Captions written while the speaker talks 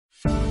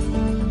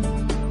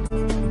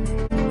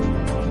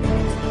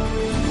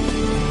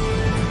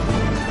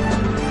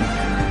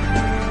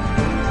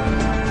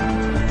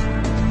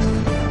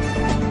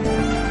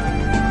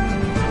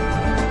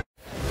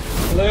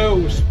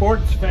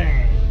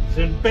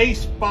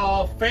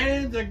baseball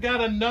fans, I got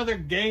another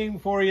game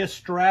for you,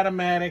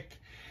 Strat-O-Matic.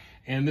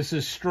 And this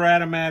is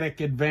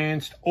Strat-O-Matic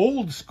Advanced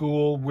Old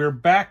School. We're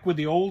back with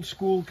the old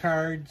school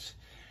cards.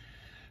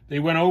 They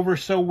went over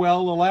so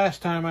well the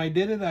last time I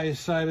did it, I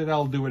decided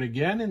I'll do it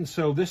again. And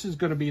so this is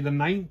going to be the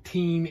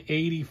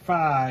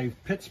 1985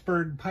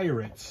 Pittsburgh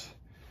Pirates.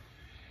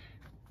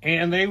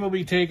 And they will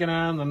be taking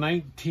on the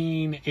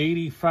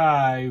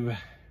 1985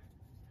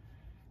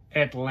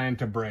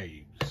 Atlanta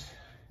Braves.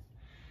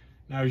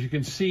 Now, as you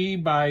can see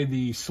by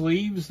the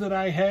sleeves that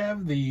I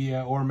have,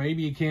 or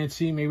maybe you can't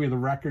see, maybe the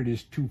record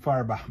is too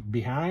far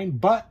behind,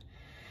 but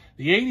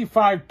the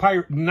 85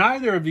 Pirates,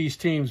 neither of these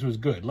teams was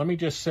good. Let me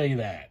just say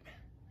that.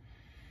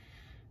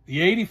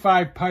 The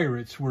 85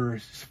 Pirates were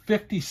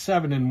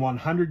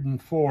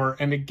 57-104,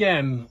 and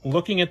again,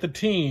 looking at the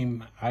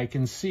team, I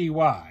can see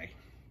why.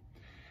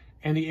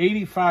 And the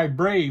 85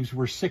 Braves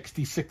were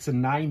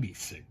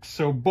 66-96.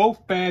 So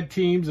both bad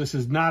teams. This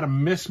is not a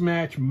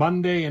mismatch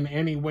Monday in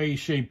any way,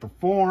 shape, or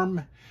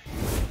form.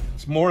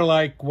 It's more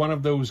like one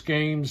of those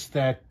games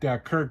that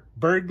Kurt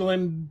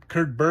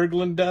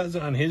Berglund does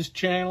on his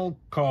channel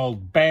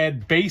called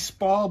Bad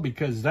Baseball,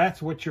 because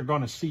that's what you're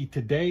going to see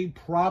today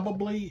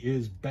probably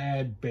is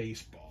bad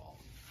baseball.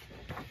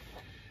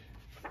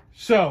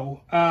 So,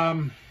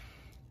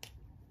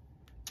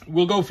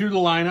 we'll go through the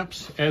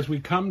lineups as we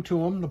come to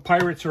them. The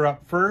Pirates are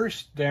up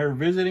first. They're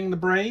visiting the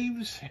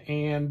Braves.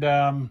 And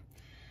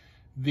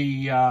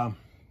the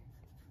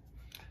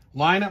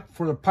lineup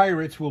for the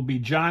Pirates will be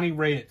Johnny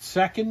Ray at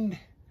second.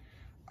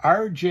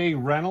 R.J.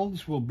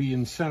 Reynolds will be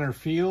in center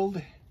field.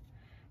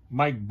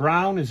 Mike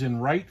Brown is in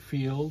right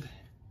field.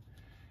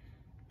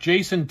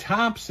 Jason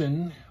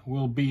Thompson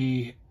will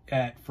be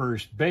at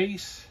first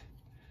base.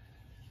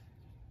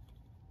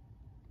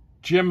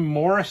 Jim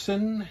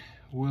Morrison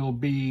will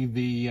be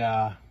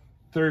the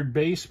third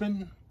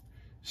baseman.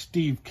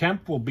 Steve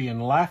Kemp will be in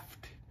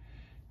left.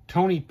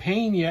 Tony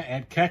Pena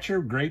at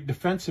catcher, great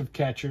defensive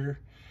catcher.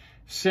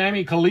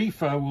 Sammy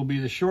Khalifa will be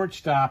the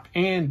shortstop.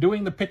 And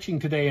doing the pitching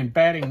today and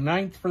batting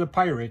ninth for the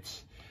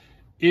Pirates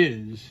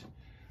is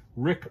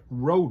Rick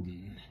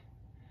Rhoden.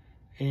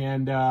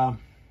 And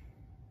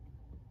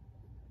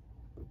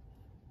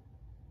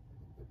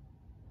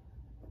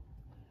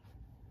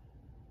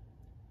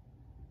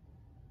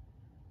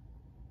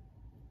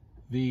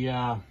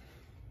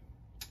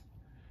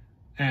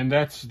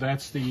that's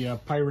the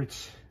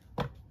Pirates.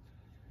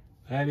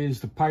 That is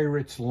the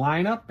Pirates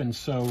lineup, and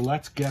so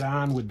let's get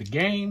on with the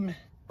game.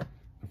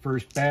 The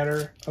first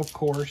batter, of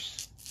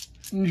course,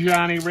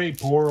 Johnny Ray.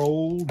 Poor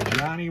old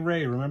Johnny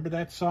Ray. Remember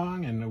that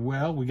song? And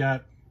well, we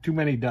got too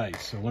many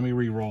dice, so let me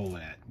re-roll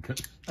that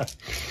because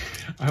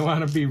I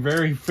want to be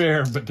very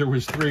fair, but there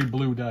was 3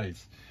 blue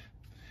dice.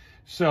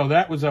 So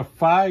that was a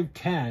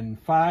 5-10.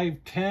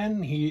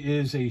 5-10, he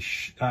is a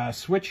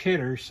switch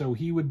hitter, so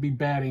he would be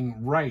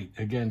batting right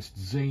against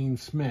Zane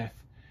Smith.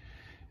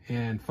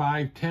 And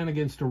 5-10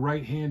 against a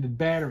right-handed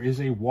batter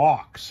is a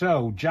walk.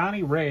 So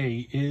Johnny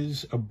Ray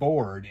is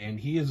aboard, and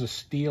he is a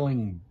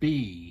stealing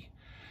B.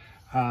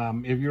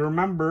 If you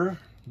remember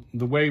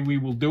the way we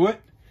will do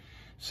it,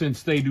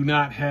 since they do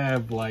not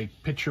have like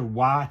pitcher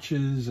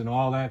watches and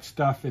all that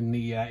stuff in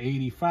the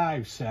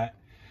 85 set,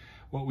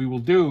 what we will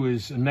do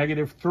is a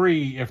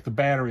 -3 if the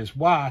batter is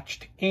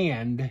watched,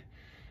 and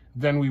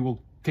then we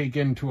will take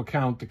into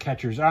account the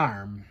catcher's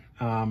arm.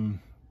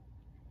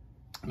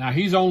 Now,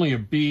 he's only a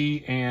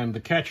B, and the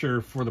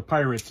catcher for the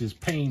Pirates is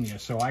Pena,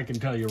 so I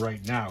can tell you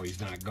right now he's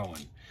not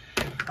going.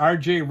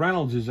 R.J.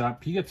 Reynolds is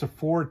up. He gets a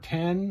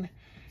 4-10.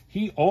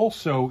 He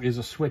also is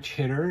a switch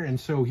hitter, and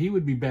so he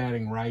would be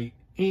batting right,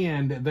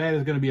 and that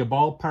is going to be a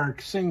ballpark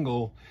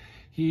single.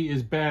 He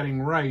is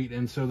batting right,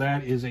 and so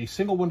that is a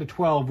single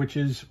 1-12, which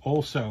is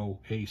also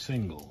a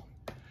single.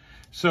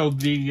 So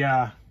the,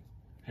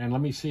 and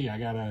let me see,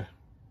 I'm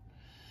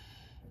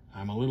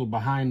a little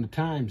behind the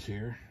times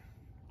here.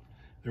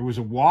 There was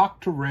a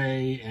walk to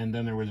Ray, and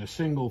then there was a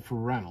single for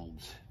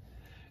Reynolds.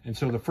 And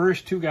so the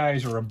first 2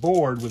 guys are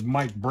aboard with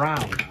Mike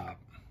Brown up.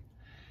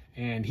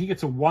 And he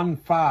gets a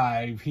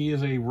 1-5. He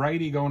is a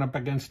righty going up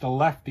against a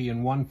lefty,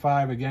 and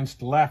 1-5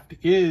 against left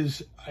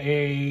is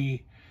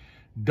a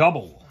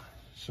double.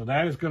 So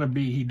that is going to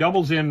be, he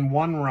doubles in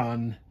 1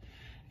 run.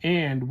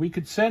 And we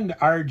could send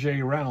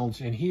R.J.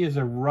 Reynolds, and he is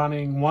a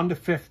running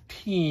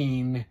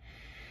 1-15.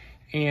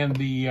 And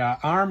the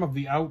arm of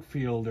the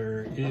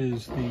outfielder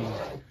is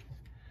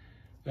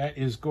that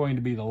is going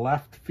to be the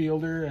left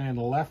fielder, and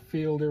the left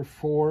fielder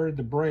for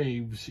the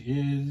Braves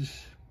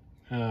is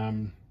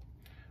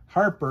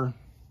Harper.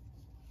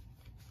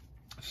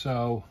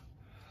 So,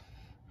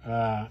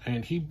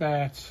 and he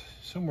bats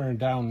somewhere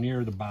down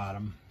near the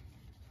bottom.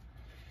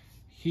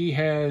 He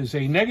has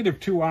a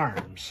 -2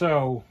 arm,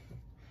 so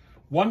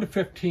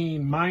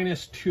 1-15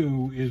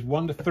 -2 is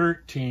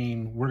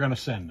 1-13. We're going to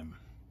send him.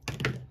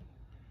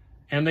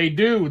 And they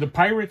do. The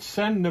Pirates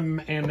send him,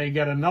 and they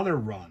get another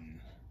run.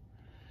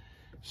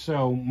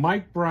 So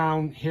Mike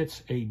Brown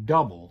hits a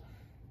double,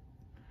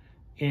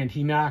 and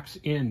he knocks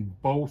in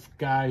both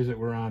guys that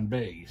were on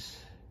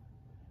base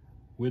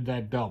with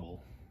that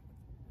double.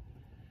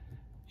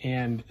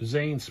 And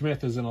Zane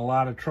Smith is in a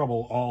lot of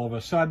trouble all of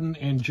a sudden.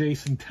 And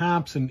Jason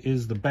Thompson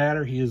is the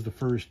batter. He is the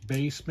first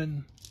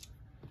baseman.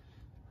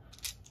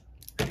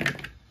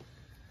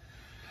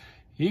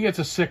 He gets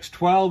a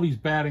 6-12. He's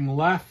batting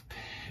left.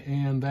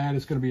 And that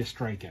is going to be a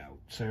strikeout.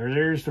 So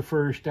there's the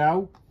first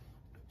out.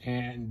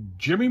 And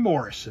Jimmy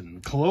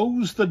Morrison,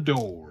 close the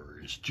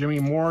doors. Jimmy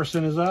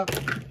Morrison is up.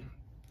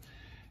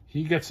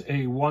 He gets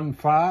a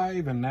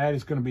 1-5, and that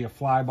is going to be a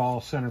fly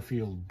ball center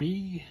field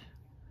B.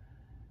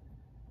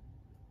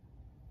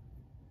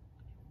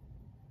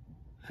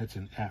 That's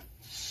an F.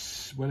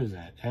 What is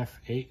that?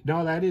 F8?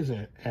 No, that is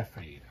a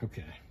F8.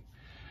 Okay.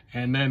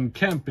 And then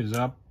Kemp is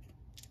up.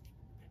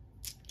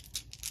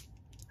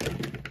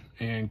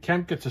 And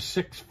Kemp gets a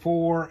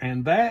 6-4,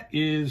 and that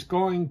is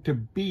going to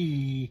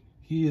be,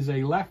 he is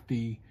a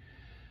lefty.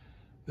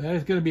 That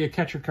is going to be a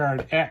catcher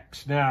card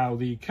X. Now,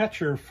 the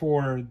catcher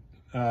for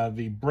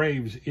the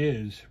Braves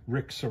is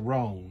Rick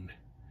Rhoden,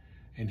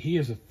 and he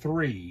is a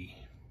 3.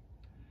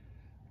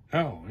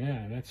 Oh,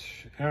 yeah, that's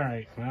all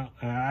right.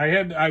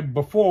 Well,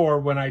 before,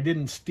 when I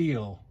didn't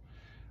steal,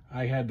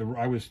 I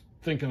was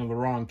thinking of the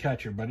wrong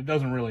catcher, but it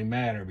doesn't really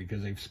matter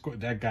because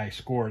that guy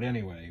scored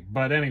anyway.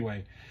 But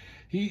anyway,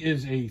 he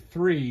is a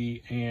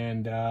 3,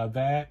 and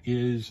that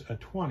is a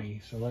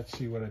 20. So let's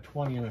see what a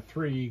 20 and a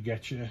 3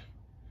 gets you.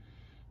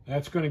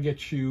 That's going to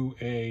get you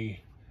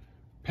a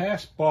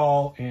pass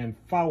ball and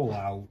foul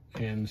out.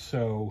 And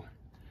so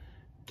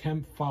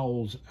Kemp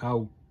fouls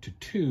out to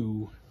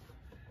 2.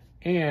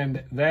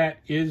 And that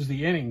is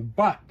the inning.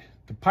 But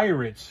the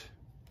Pirates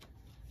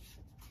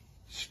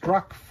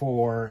struck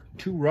for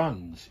 2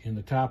 runs in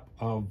the top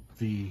of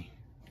the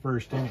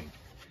first inning.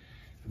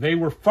 They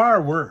were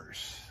far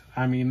worse.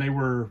 I mean, they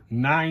were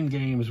 9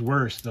 games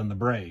worse than the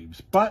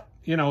Braves. But,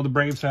 you know, the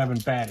Braves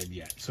haven't batted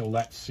yet. So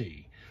let's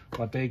see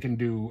what they can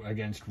do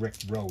against Rick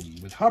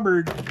Rhoden. With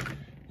Hubbard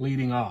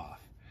leading off.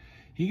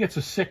 He gets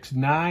a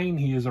 6-9.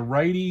 He is a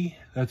righty.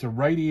 That's a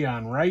righty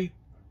on right.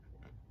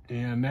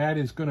 And that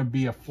is going to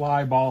be a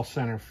fly ball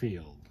center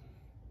field.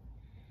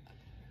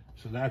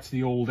 So that's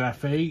the old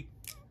F8.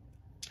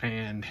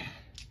 And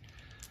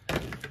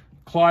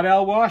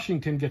Claudell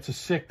Washington gets a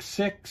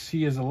 6-6.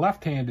 He is a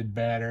left-handed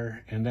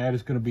batter, and that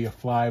is going to be a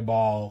fly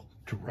ball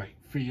to right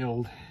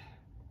field.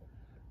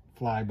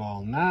 Fly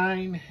ball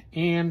 9.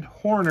 And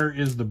Horner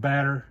is the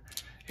batter.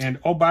 And,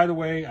 oh, by the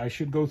way, I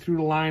should go through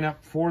the lineup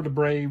for the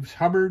Braves.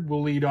 Hubbard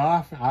will lead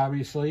off,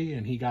 obviously,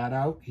 and he got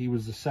out. He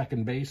was the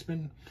second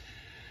baseman.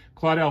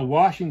 Claudell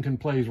Washington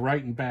plays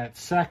right and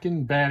bats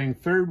second. Batting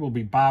third will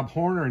be Bob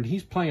Horner, and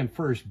he's playing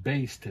first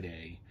base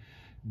today.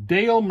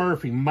 Dale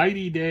Murphy,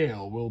 Mighty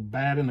Dale, will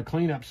bat in the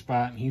cleanup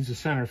spot, and he's the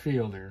center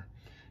fielder.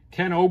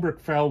 Ken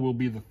Oberkfell will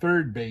be the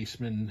third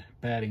baseman,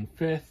 batting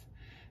fifth.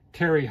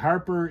 Terry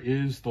Harper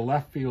is the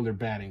left fielder,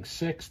 batting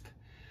sixth.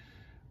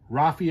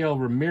 Rafael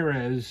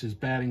Ramirez is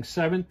batting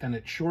seventh, and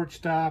at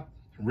shortstop,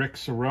 Rick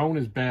Rhoden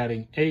is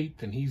batting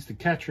eighth, and he's the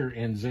catcher,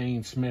 and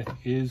Zane Smith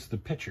is the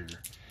pitcher.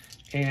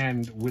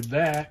 And with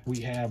that,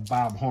 we have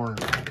Bob Horner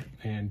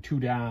and 2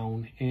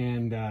 down.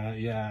 And,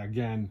 yeah,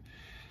 again,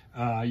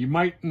 you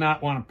might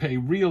not want to pay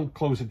real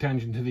close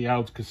attention to the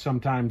outs because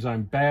sometimes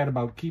I'm bad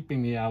about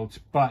keeping the outs.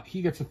 But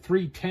he gets a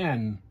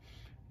 3-10,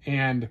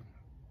 and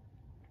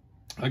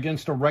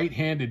against a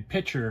right-handed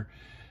pitcher,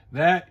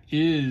 that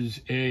is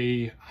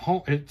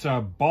it's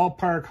a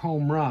ballpark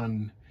home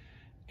run.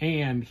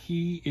 And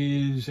he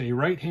is a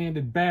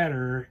right-handed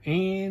batter,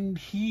 and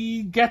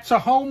he gets a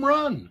home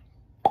run.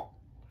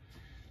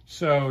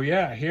 So,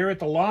 yeah, here at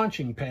the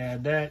launching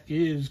pad, that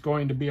is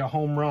going to be a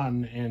home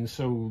run. And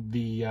so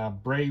the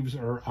Braves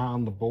are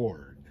on the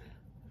board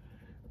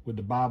with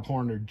the Bob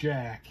Horner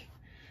jack.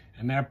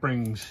 And that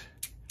brings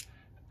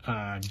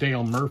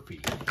Dale Murphy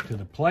to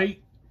the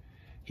plate.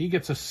 He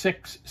gets a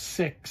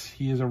 6-6.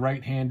 He is a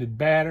right-handed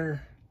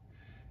batter.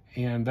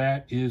 And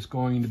that is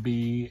going to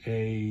be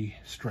a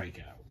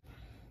strikeout.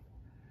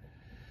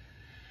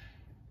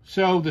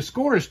 So the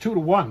score is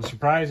 2-1.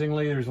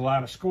 Surprisingly, there's a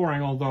lot of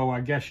scoring, although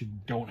I guess you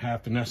don't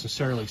have to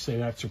necessarily say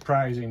that's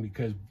surprising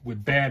because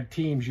with bad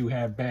teams, you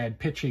have bad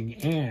pitching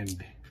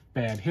and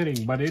bad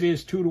hitting. But it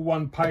is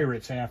 2-1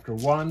 Pirates after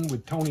 1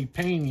 with Tony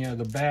Pena,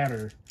 the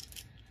batter,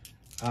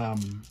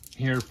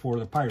 here for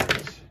the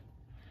Pirates.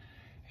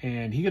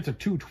 And he gets a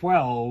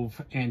 2-12,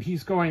 and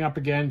he's going up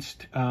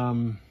against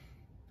a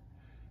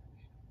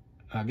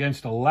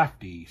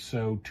lefty.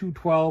 So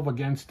 2-12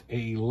 against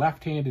a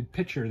left-handed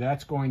pitcher.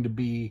 That's going to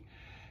be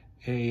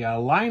a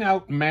line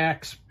out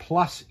max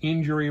plus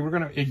injury. We're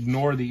going to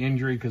ignore the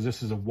injury because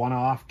this is a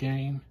one-off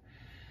game.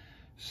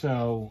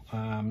 So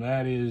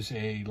that is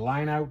a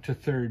line out to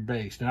third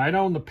base. Now, I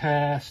know in the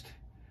past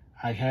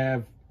I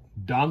have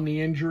done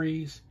the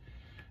injuries,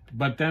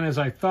 but then as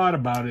I thought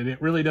about it,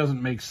 it really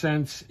doesn't make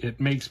sense.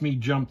 It makes me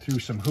jump through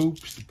some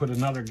hoops to put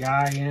another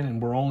guy in, and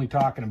we're only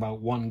talking about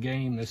one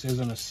game. This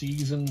isn't a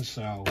season,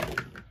 so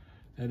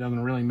that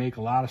doesn't really make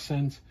a lot of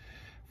sense.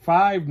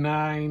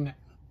 5'9",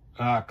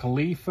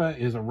 Khalifa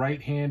is a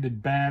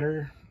right-handed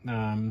batter,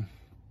 and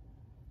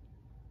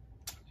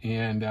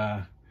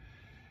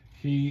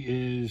he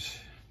is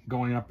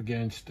going up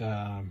against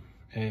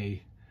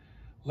a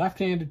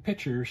left-handed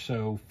pitcher,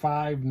 so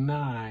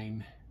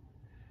 5'9",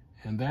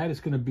 and that is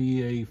going to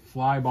be a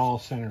fly ball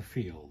center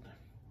field.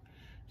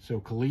 So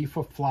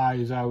Khalifa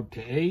flies out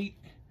to 8,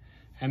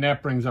 and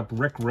that brings up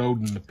Rick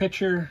Rhoden, the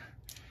pitcher.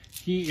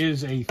 He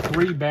is a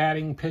 3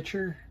 batting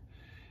pitcher.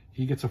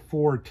 He gets a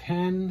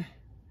 410,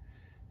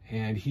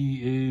 and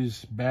he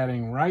is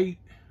batting right.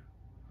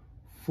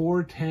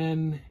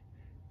 410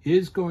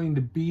 is going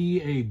to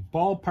be a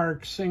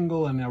ballpark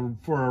single, and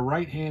for a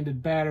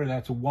right-handed batter,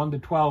 that's a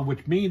 1-12,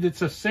 which means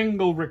it's a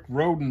single Rick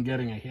Rhoden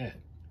getting a hit.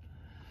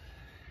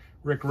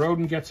 Rick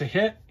Rhoden gets a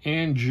hit,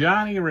 and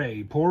Johnny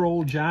Ray, poor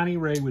old Johnny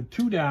Ray with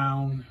 2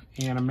 down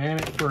and a man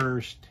at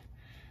first,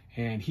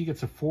 and he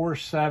gets a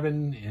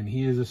 4-7, and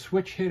he is a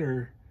switch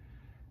hitter,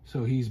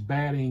 so he's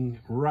batting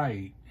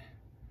right,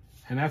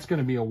 and that's going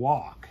to be a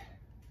walk.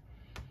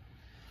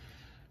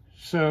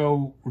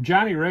 So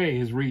Johnny Ray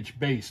has reached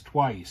base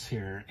twice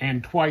here,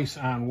 and twice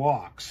on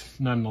walks,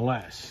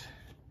 nonetheless.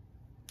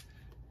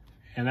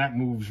 And that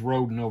moves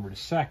Rhoden over to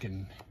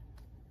second,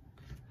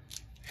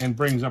 and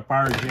brings up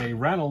R.J.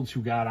 Reynolds,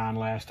 who got on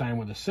last time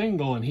with a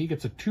single, and he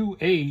gets a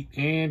 2-8,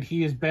 and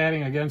he is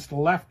batting against the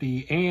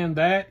lefty, and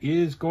that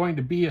is going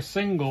to be a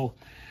single.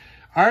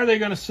 Are they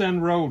going to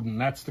send Rhoden?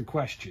 That's the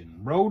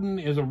question.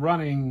 Rhoden is a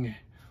running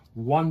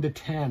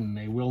 1-10.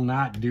 They will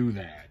not do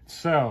that.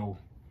 So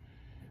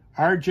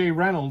R.J.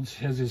 Reynolds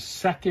has his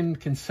 2nd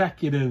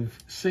consecutive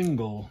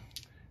single.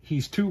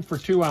 He's 2 for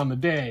 2 on the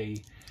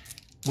day,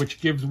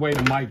 which gives way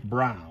to Mike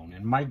Brown.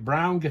 And Mike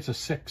Brown gets a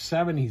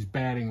 6-7. He's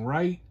batting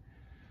right.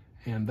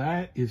 And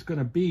that is going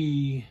to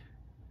be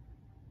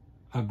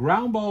a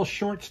ground ball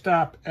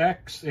shortstop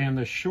X, and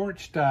the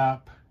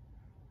shortstop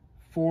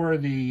for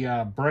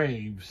the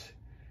Braves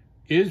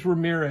is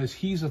Ramirez.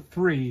 He's a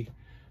 3.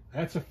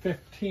 That's a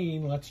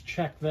 15. Let's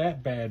check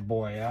that bad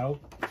boy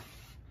out.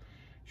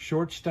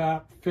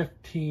 Shortstop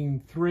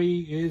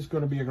 15-3 is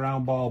going to be a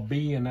ground ball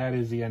B, and that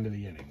is the end of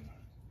the inning.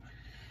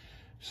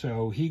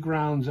 So he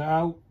grounds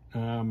out,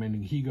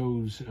 and he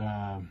goes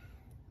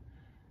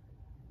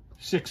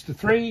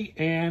 6-3,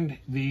 and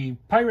the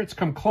Pirates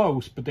come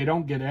close, but they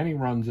don't get any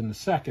runs in the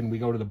second. We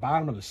go to the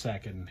bottom of the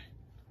second,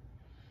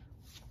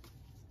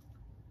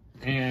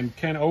 and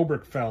Ken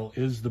Oberkfell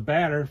is the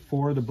batter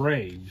for the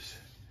Braves,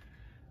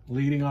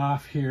 leading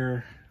off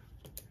here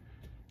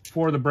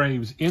for the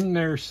Braves in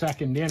their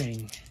second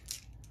inning.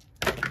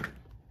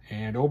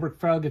 And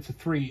Oberkfell gets a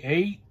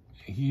 3-8.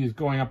 He is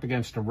going up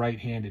against a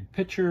right-handed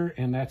pitcher,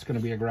 and that's going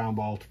to be a ground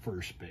ball to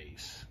first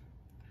base.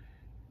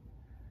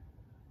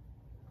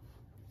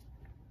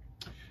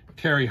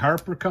 Terry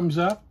Harper comes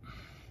up,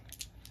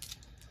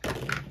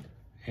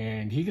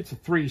 and he gets a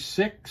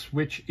 3-6,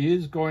 which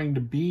is going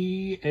to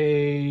be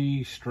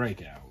a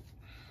strikeout.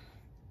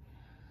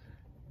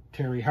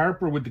 Terry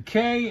Harper with the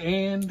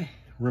K, and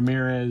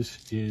Ramirez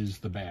is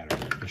the batter,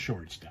 the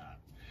shortstop.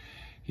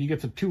 He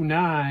gets a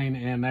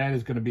 2-9, and that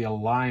is going to be a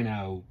line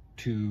out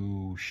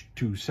to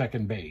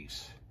second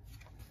base.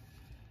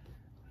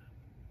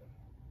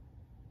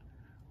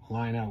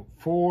 Line out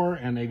 4,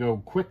 and they go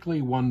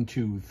quickly 1,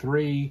 2,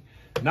 3.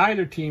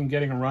 Neither team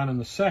getting a run in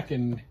the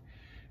second,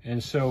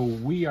 and so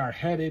we are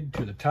headed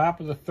to the top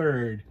of the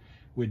third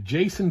with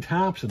Jason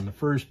Thompson, the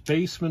first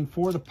baseman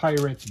for the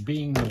Pirates,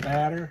 being the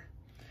batter.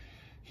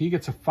 He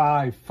gets a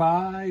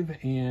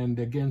 5-5, and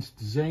against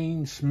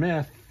Zane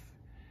Smith,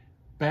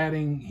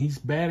 he's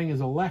batting as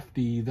a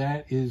lefty.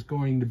 That is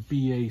going to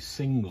be a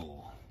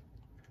single.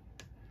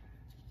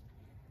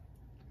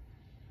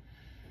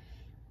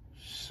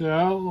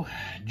 So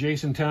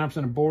Jason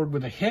Thompson aboard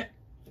with a hit.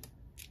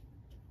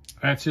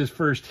 That's his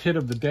first hit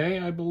of the day,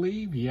 I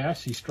believe.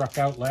 Yes, he struck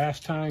out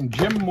last time.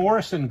 Jim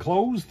Morrison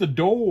closed the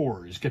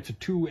doors, gets a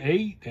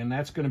 2-8, and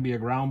that's going to be a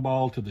ground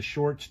ball to the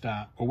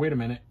shortstop. Oh, wait a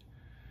minute.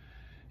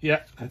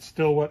 Yeah, that's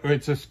still what,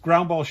 it's a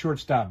ground ball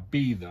shortstop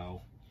B,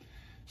 though.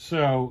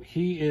 So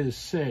he is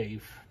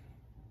safe.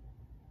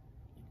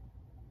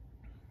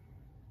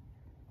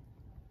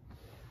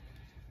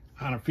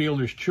 On a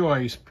fielder's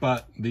choice,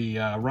 but the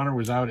runner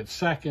was out at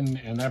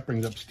second, and that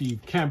brings up Steve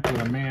Kemp with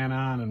a man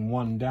on and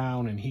 1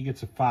 down, and he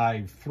gets a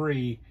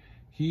 5-3.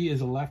 He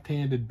is a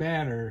left-handed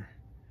batter,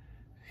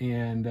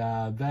 and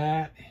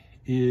that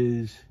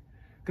is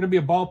going to be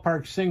a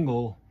ballpark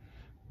single,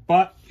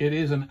 but it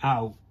is an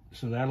out,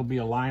 so that'll be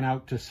a line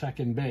out to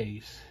second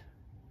base.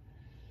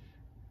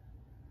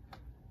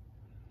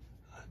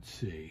 Let's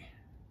see.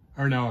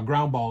 Or no, a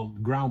ground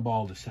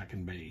ball to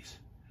second base.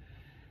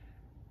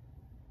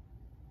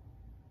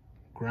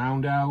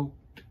 Ground out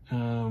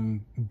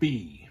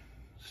B,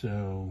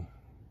 so,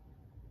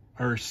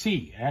 or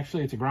C.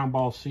 Actually, it's a ground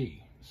ball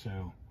C.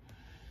 So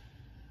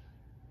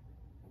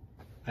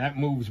that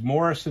moves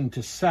Morrison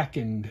to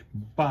second,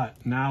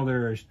 but now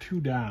there's 2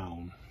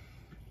 down.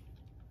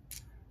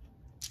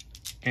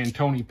 And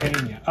Tony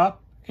Pena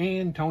up,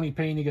 and Tony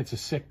Pena gets a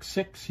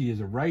 6-6. He is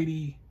a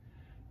righty,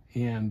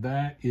 and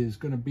that is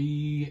going to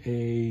be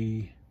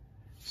a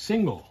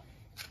single,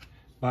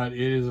 but it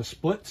is a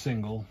split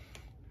single.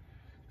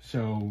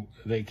 So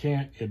they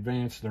can't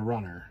advance the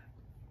runner.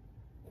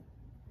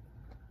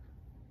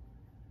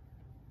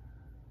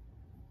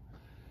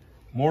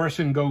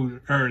 Morrison goes,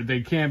 or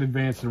they can't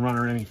advance the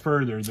runner any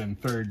further than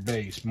third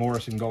base.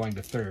 Morrison going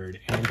to third.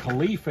 And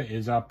Khalifa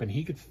is up, and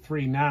he gets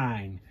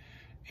 3-9.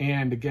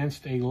 And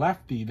against a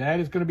lefty, that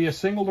is going to be a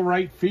single to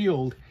right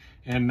field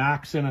and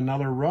knocks in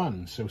another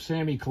run. So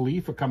Sammy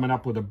Khalifa coming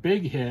up with a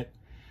big hit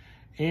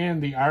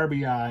and the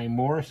RBI.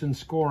 Morrison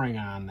scoring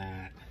on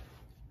that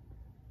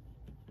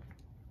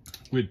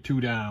with 2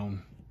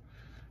 down.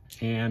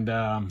 And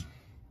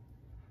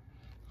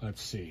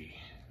let's see.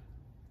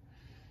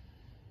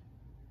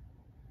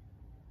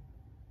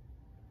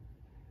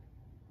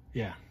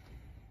 Yeah.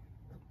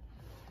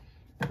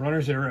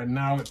 Runners are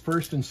now at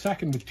first and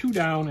second with 2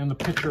 down and the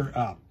pitcher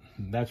up.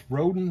 That's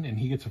Rhoden, and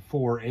he gets a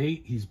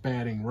 4-8. He's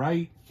batting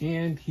right,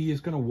 and he is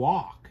going to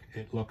walk,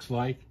 it looks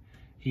like.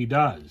 He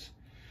does.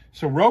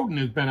 So Rhoden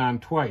has been on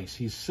twice.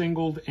 He's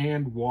singled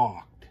and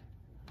walked.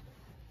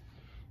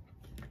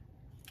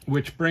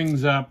 Which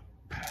brings up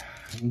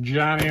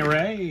Johnny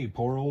Ray,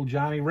 poor old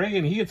Johnny Ray,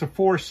 and he gets a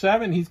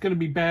 4-7. He's going to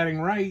be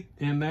batting right,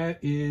 and that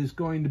is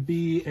going to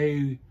be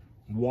a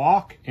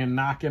walk and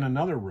knock in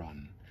another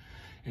run.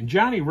 And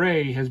Johnny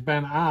Ray has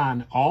been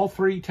on all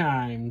 3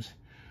 times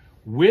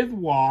with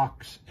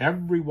walks,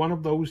 every one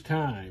of those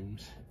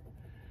times.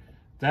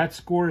 That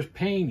scores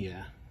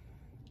Pena.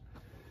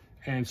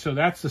 And so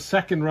that's the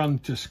second run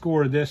to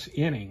score this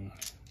inning.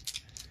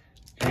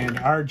 And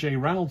R.J.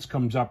 Reynolds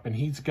comes up, and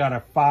he's got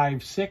a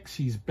 5-6.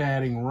 He's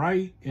batting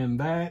right, and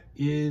that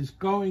is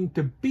going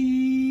to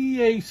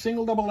be a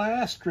single double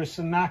asterisk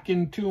and knock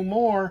in 2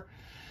 more.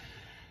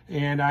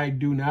 And I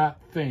do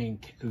not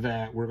think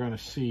that we're going to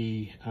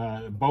see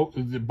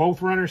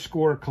both runners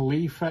score,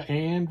 Khalifa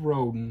and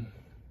Rhoden.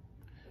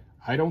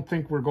 I don't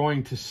think we're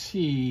going to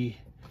see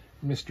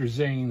Mr.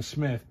 Zane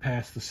Smith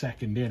past the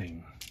second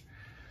inning.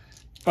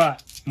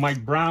 But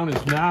Mike Brown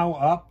is now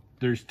up.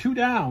 There's 2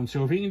 down,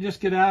 so if he can just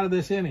get out of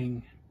this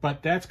inning,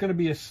 but that's going to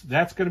be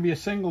a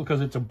single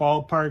because it's a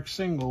ballpark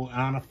single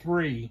on a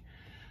 3,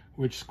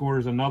 which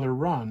scores another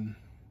run.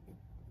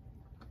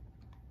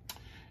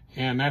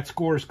 And that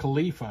scores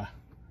Khalifa.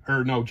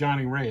 Or no,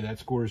 Johnny Ray. That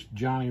scores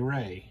Johnny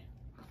Ray.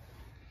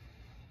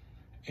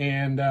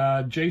 And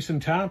Jason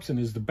Thompson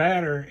is the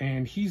batter,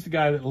 and he's the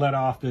guy that led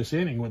off this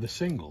inning with a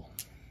single.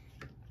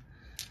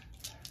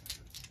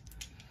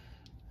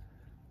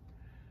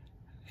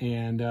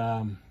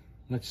 And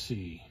let's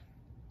see.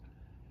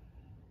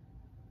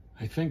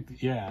 I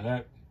think, yeah,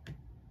 that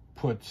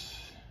puts...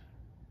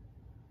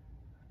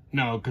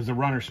 No, because the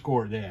runner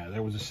scored. Yeah,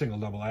 there was a single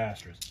double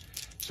asterisk.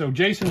 So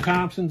Jason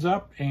Thompson's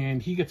up, and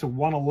he gets a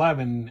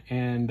 111,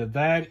 and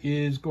that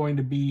is going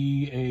to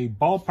be a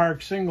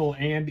ballpark single,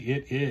 and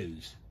it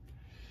is.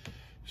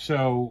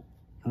 So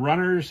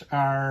runners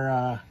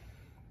are,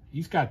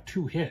 he's got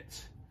 2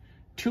 hits.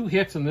 2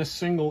 hits in this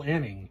single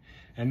inning,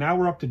 and now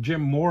we're up to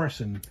Jim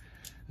Morrison.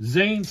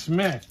 Zane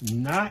Smith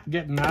not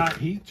getting out.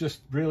 He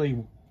just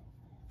really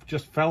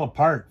just fell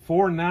apart.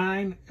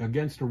 4-9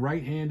 against a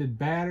right-handed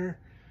batter.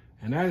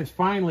 And that is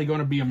finally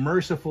going to be a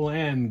merciful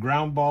end.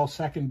 Ground ball,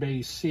 second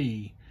base,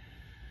 C.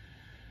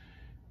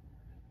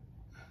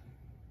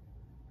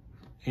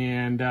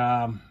 And,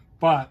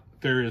 but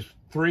there is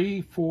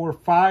 3, 4,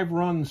 5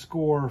 run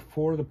score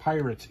for the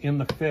Pirates in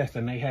the 5th,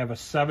 and they have a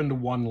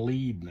 7-1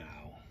 lead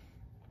now.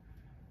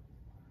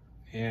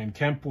 And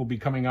Kemp will be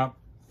coming up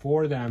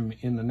for them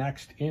in the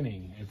next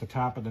inning, at the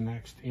top of the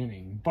next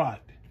inning.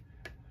 But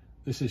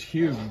this is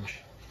huge.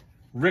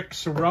 Rick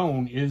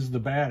Rhoden is the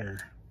batter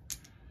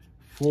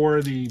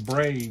for the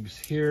Braves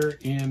here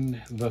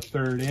in the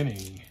 3rd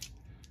inning.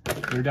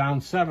 They're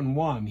down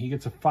 7-1. He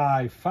gets a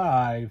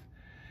 5-5,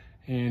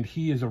 and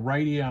he is a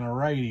righty on a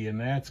righty, and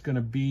that's going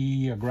to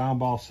be a ground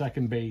ball,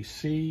 second base,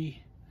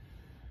 C.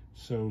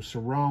 So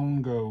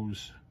Cerrone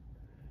goes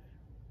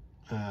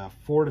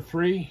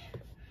 4-3.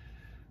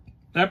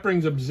 That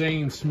brings up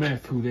Zane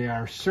Smith, who they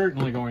are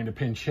certainly going to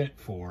pinch hit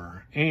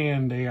for,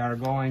 and they are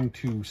going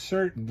to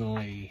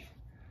certainly...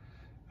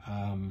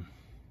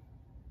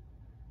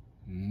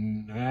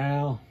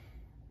 well,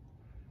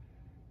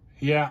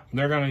 yeah,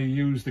 they're going to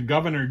use the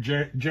governor,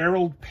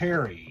 Gerald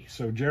Perry.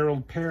 So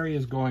Gerald Perry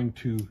is going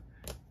to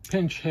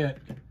pinch hit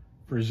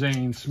for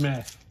Zane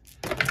Smith.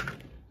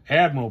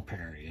 Admiral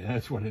Perry,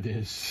 that's what it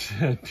is.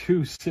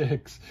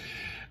 2-6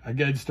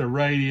 against a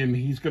righty, and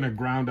he's going to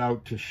ground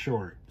out to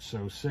short.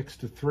 So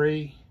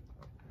 6-3.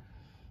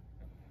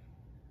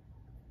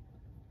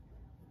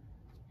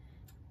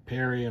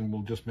 Perry, and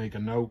we'll just make a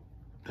note.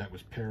 That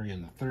was Perry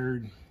in the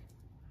 3rd.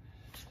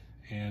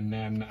 And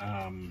then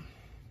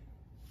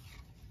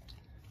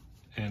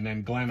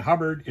Glenn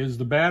Hubbard is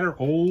the batter,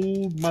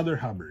 Old Mother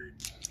Hubbard.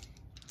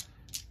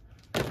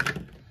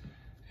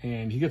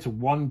 And he gets a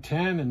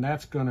 110, and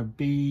that's going to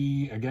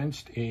be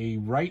against a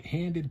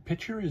right-handed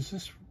pitcher. Is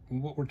this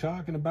what we're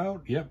talking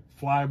about? Yep,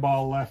 fly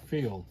ball left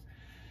field.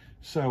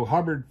 So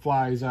Hubbard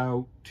flies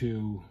out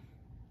to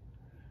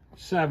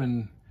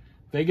 7.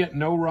 They get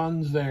no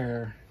runs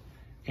there,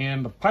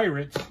 and the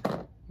Pirates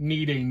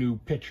need a new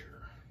pitcher.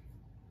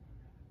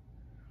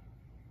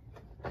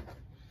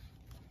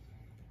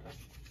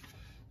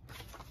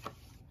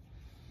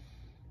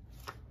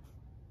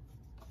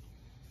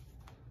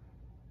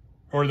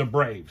 Or the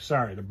Braves.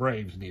 Sorry, the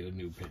Braves need a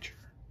new pitcher.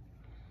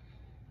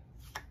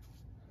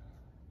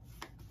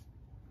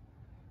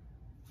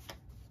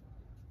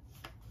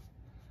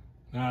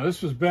 Now,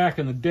 this was back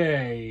in the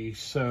day,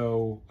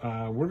 so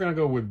we're going to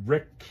go with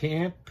Rick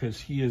Camp because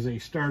he is a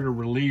starter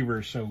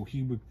reliever, so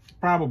he would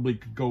probably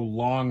could go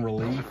long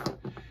relief,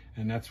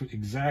 and that's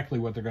exactly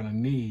what they're going to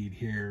need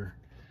here.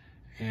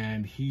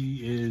 And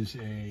he is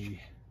a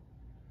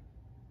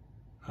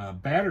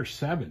batter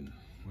 7.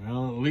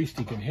 Well, at least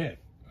he can hit.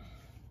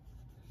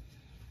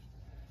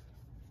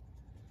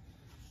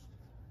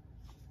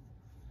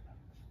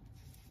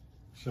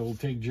 So we'll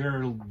take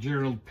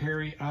Gerald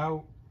Perry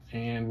out.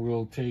 And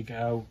we'll take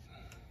out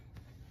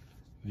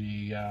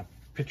the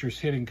pitcher's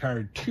hitting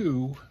card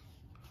 2,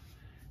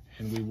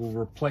 and we will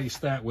replace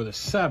that with a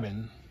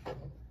 7.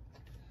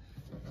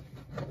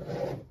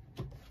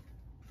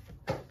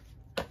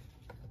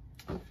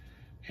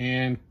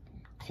 And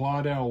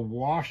Claudell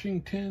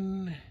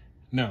Washington.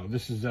 No,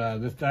 this is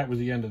that was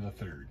the end of the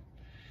 3rd.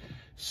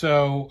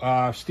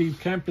 So Steve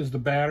Kemp is the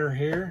batter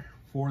here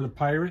for the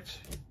Pirates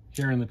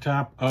here in the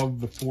top of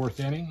the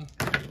 4th inning.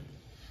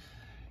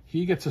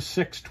 He gets a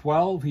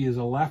 6-12. He is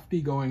a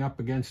lefty going up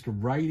against a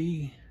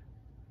righty.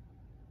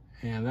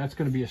 And that's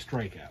going to be a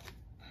strikeout.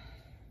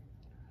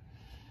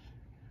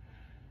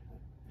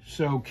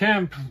 So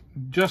Kemp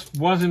just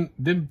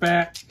didn't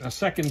bat a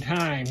second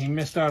time. He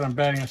missed out on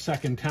batting a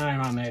second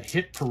time on that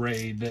hit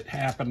parade that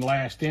happened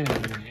last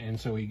inning. And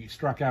so he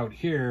struck out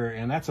here.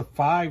 And that's a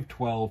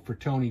 5-12 for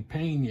Tony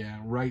Pena,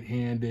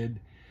 right-handed.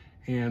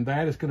 And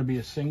that is going to be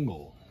a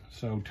single.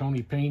 So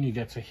Tony Pena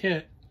gets a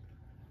hit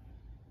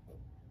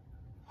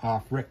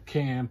off Rick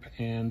Camp,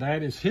 and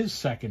that is his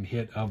 2nd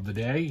hit of the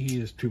day. He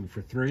is 2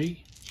 for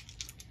 3.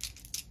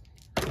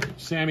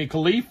 Sammy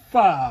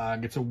Khalifa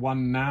gets a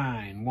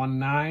 1-9.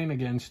 1-9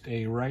 against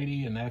a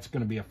righty, and that's going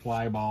to be a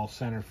fly ball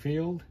center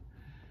field.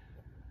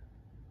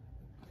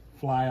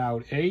 Fly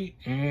out 8,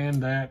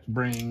 and that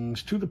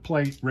brings to the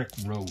plate Rick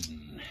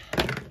Rhoden.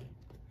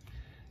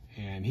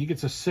 And he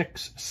gets a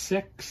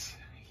 6-6.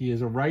 He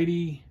is a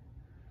righty.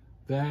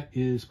 That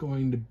is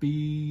going to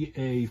be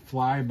a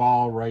fly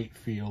ball right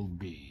field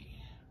B.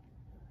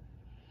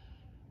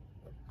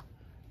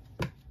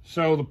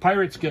 So the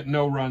Pirates get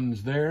no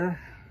runs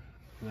there.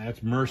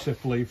 That's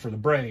mercifully for the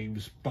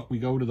Braves. But we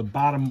go to the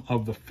bottom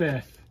of the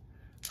 5th,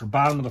 or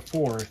bottom of the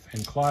 4th,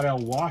 and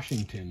Claudell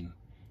Washington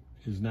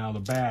is now the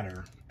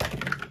batter.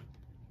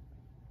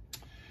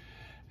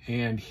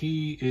 And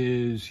he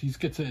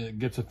gets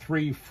a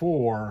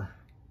 3-4.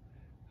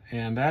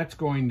 And that's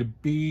going to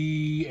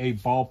be a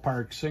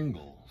ballpark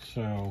single.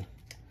 So,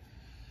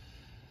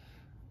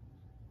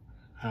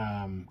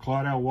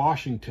 Claudell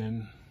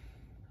Washington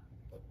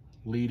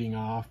leading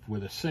off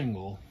with a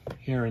single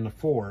here in the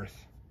 4th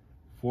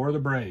for the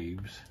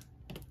Braves.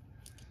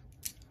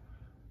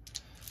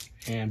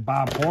 And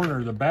Bob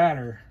Horner, the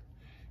batter,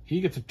 he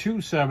gets a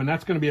 2-7.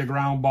 That's going to be a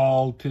ground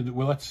ball to the,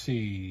 well, let's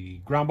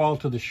see, ground ball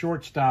to the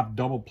shortstop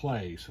double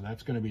play. So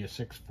that's going to be a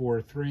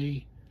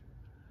 6-4-3.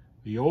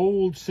 The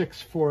old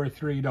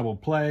 6-4-3 double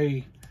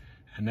play,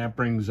 and that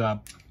brings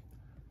up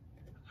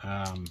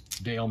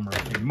Dale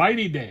Murphy,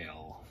 Mighty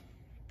Dale.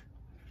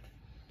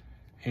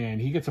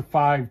 And he gets a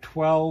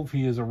 5-12.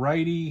 He is a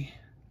righty,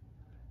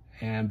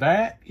 and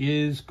that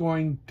is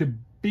going to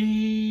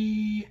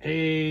be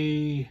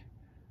a,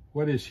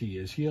 what is he?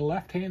 Is he a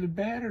left-handed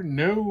batter?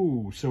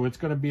 No, so it's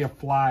going to be a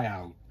fly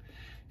out.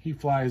 He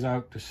flies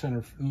out to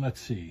center, let's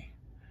see,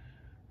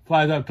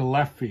 flies out to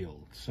left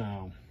field,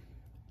 so...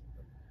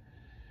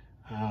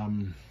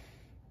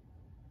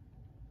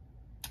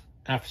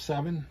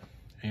 F7,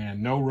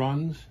 and no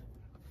runs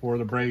for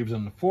the Braves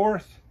in the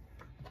 4th.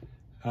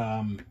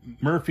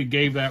 Murphy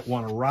gave that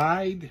one a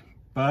ride,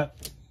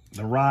 but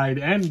the ride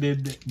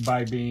ended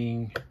by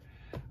being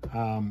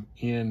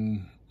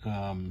in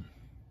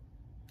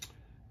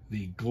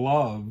the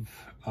glove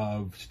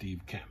of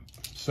Steve Kemp.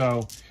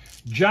 So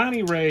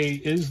Johnny Ray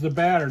is the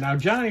batter. Now,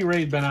 Johnny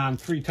Ray's been on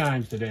 3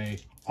 times today,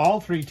 all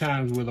 3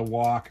 times with a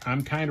walk.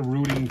 I'm kind of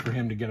rooting for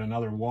him to get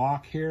another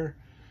walk here.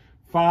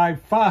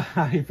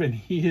 5-5, and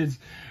he is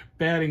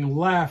batting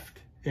left,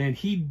 and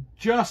he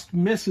just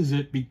misses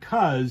it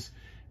because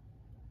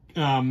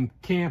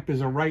Camp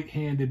is a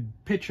right-handed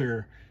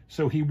pitcher,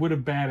 so he would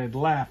have batted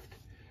left,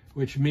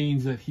 which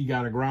means that he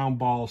got a ground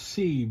ball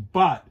C.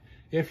 But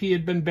if he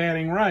had been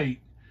batting right,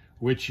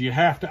 which you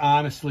have to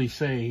honestly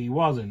say he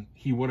wasn't,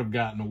 he would have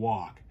gotten a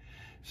walk.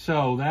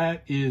 So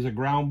that is a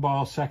ground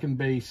ball second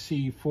base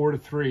C,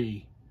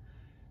 4-3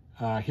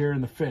 here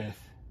in the 5th.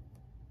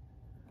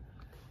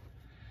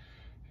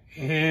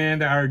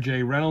 And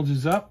R.J. Reynolds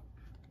is up.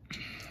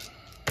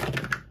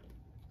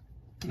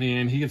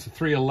 And he gets a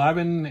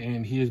 3-11,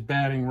 and he is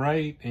batting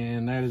right,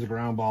 and that is a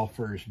ground ball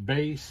first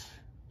base.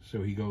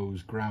 So he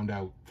goes ground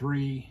out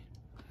 3.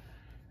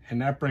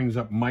 And that brings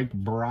up Mike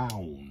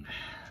Brown.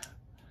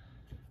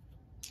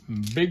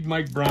 Big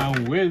Mike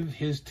Brown with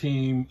his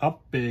team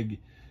up big,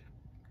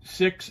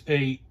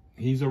 6-8.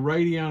 He's a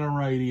righty on a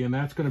righty, and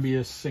that's going to be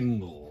a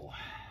single.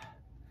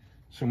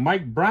 So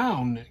Mike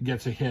Brown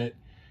gets a hit,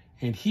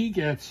 and he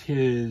gets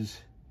his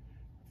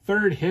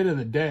third hit of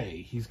the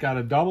day. He's got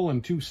a double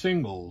and 2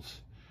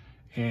 singles,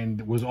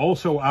 and was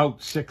also out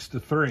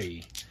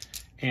 6-3.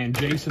 And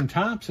Jason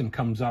Thompson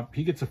comes up.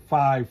 He gets a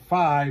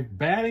 5-5,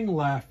 batting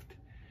left,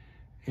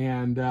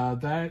 and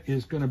that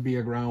is going to be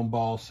a ground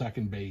ball,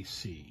 second base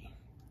C.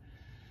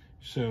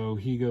 So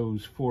he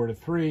goes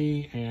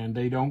 4-3, and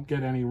they don't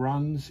get any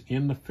runs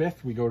in the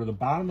 5th. We go to the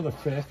bottom of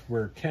the 5th,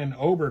 where Ken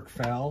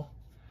Oberkfell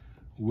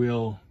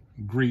will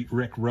greet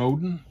Rick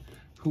Rhoden,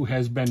 who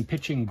has been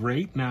pitching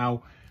great.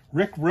 Now,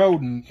 Rick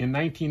Rhoden in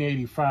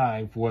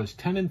 1985 was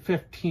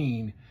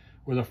 10-15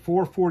 with a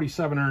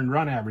 447 earned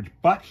run average,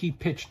 but he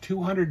pitched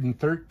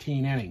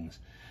 213 innings.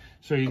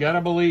 So you got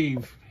to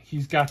believe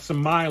he's got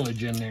some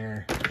mileage in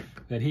there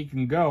that he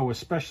can go,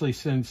 especially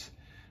since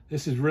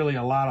this is really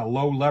a lot of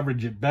low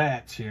leverage at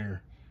bats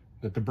here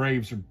that the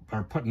Braves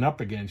are putting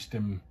up against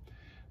him.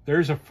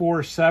 There's a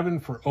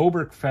 4-7 for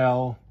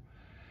Oberkfell,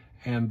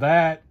 and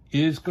that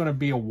is going to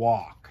be a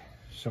walk.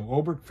 So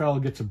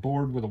Oberkfell gets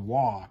aboard with a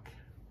walk.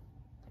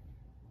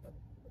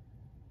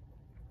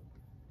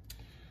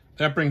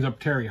 That brings up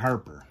Terry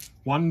Harper.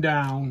 1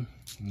 down,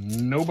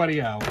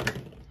 nobody out.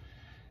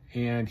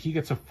 And he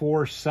gets a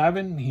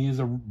 4-7. He is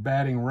a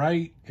batting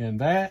right, and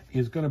that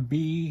is going to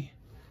be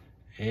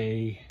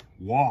a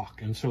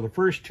walk. And so the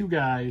first 2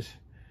 guys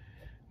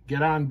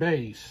get on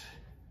base,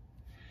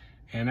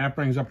 and that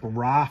brings up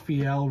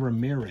Rafael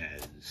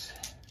Ramirez.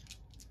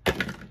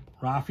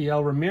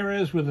 Rafael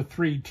Ramirez with a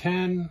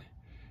 3-10.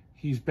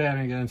 He's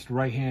batting against a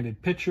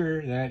right-handed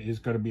pitcher. That is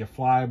going to be a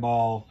fly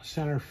ball,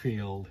 center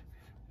field,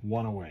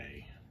 1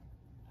 away.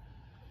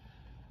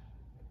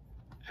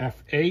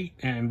 F8,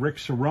 and Rick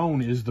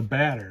Cerrone is the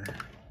batter.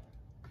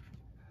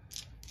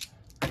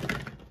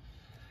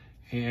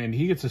 And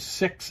he gets a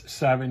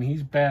 6-7.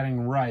 He's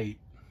batting right.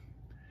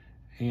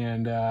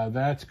 And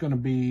that's going to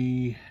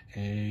be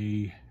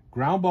a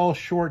ground ball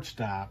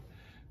shortstop.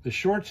 The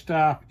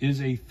shortstop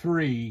is a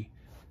 3.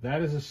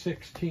 That is a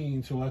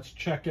 16. So let's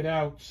check it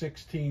out.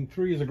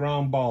 16-3 is a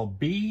ground ball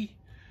B.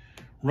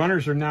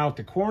 Runners are now at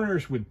the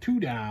corners with 2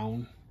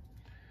 down.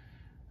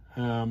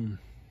 And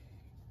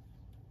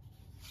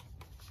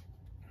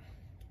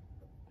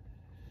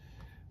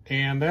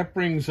that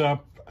brings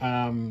up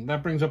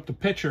the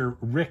pitcher,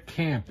 Rick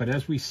Camp. But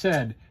as we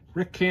said,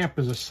 Rick Camp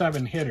is a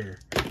 7 hitter.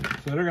 So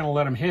they're going to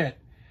let him hit.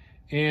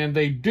 And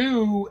they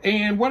do.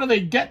 And what do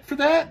they get for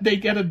that? They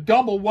get a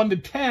double,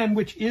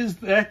 1-10,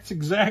 that's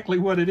exactly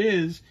what it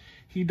is.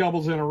 He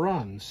doubles in a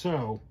run.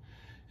 So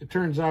it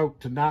turns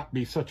out to not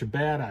be such a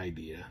bad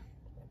idea.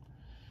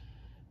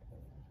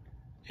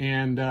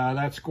 And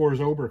that scores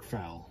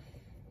Oberkfell.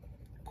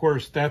 Of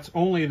course, that's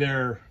only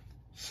their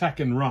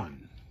second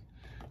run.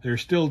 They're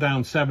still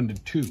down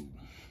 7-2.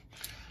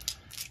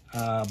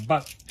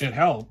 But it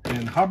helped.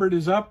 And Hubbard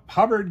is up.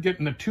 Hubbard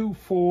getting a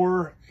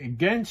 2-4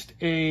 against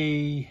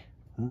a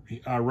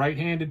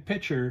right-handed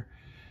pitcher.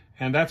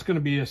 And that's going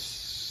to be that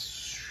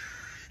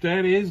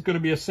is going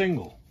to be a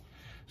single.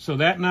 So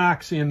that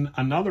knocks in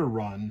another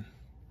run.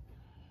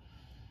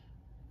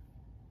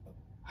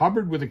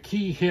 Hubbard with a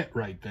key hit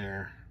right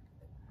there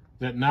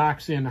that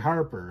knocks in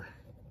Harper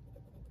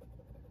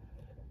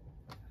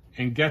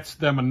and gets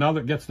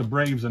the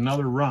Braves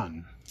another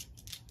run.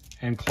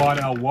 And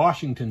Claudell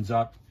Washington's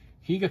up.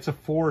 He gets a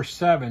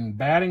 4-7,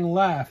 batting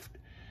left,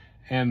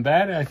 and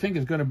that I think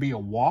is going to be a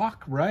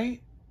walk,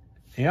 right?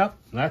 Yep,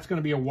 that's going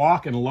to be a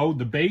walk and load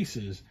the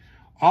bases.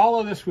 All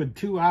of this with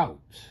 2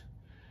 outs.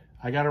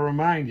 I got to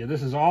remind you,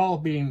 this is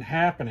all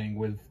happening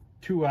with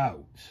 2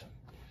 outs.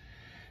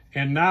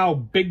 And now,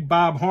 Big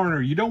Bob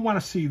Horner, you don't want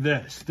to see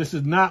this. This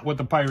is not what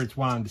the Pirates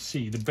wanted to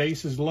see. The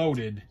base is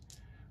loaded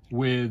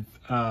with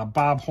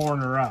Bob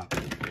Horner up.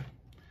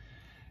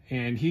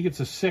 And he gets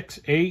a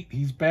 6-8.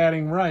 He's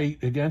batting right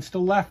against a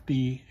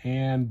lefty.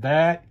 And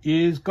that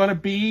is going to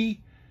be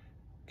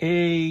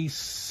a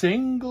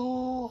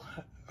single.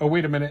 Oh,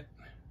 wait a minute.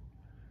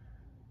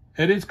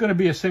 It is going to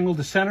be a single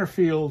to center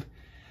field.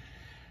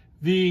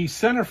 The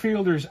center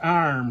fielder's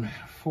arm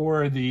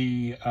for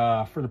the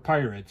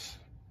Pirates,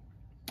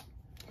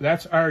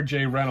 that's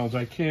R.J. Reynolds.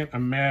 I can't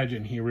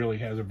imagine he really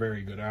has a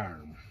very good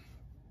arm.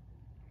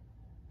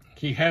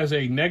 He has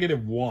a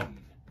 -1.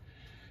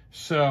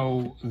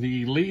 So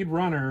the lead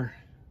runner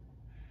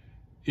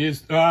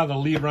is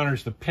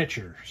the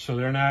pitcher. So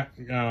they're not.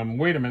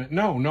 Wait a minute.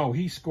 No,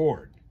 he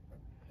scored.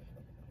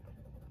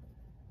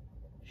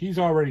 He's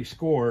already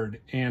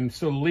scored, and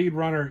so the lead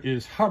runner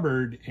is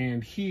Hubbard,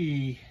 and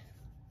he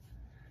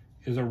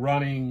is a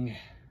running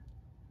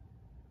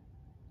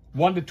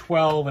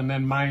 1-12, and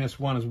then -1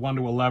 is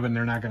 1-11.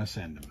 They're not going to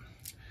send him.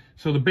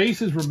 So the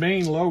bases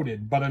remain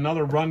loaded, but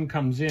another run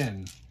comes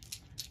in.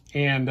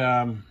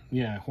 And,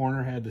 yeah,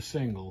 Horner had the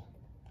single.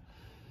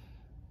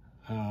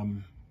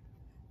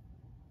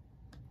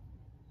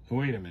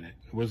 Wait a minute.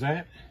 Was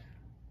that?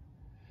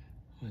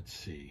 Let's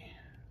see.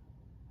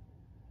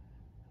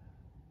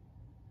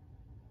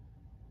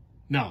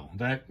 No,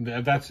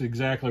 that's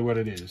exactly what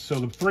it is. So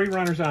the 3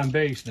 runners on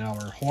base now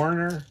are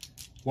Horner,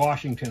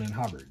 Washington, and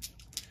Hubbard.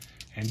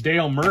 And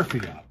Dale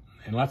Murphy up.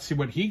 And let's see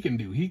what he can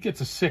do. He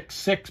gets a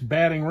 6-6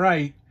 batting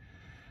right,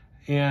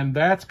 and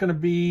that's going to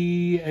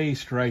be a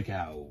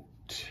strikeout.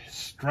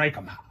 Strike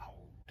him out.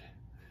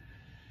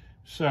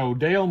 So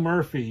Dale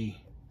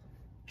Murphy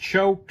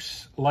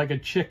chokes like a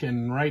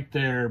chicken right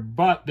there,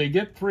 but they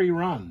get 3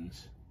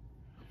 runs.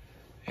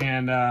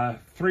 And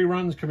 3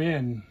 runs come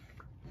in.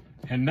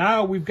 And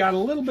now we've got a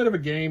little bit of a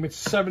game.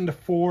 It's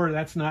 7-4.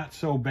 That's not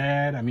so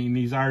bad. I mean,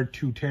 these are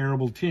 2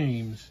 terrible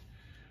teams.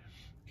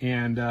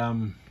 And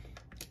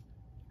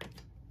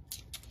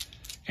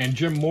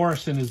Jim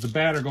Morrison is the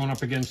batter going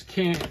up against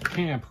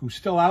Camp, who's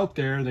still out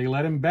there. They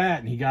let him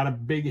bat, and he got a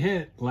big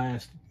hit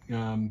last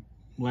game,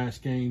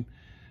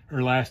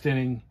 or last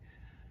inning.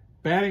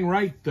 Batting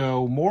right,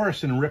 though,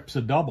 Morrison rips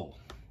a double.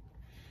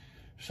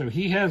 So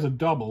he has a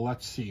double.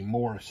 Let's see,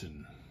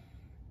 Morrison.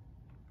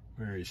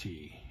 Where is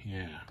he?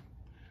 Yeah.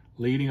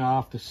 Leading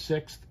off the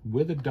 6th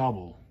with a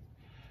double.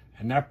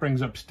 And that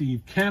brings up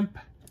Steve Kemp.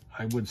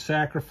 I would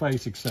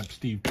sacrifice, except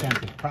Steve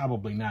Kemp is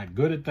probably not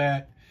good at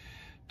that.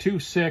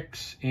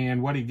 2-6,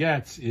 and what he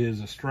gets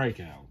is a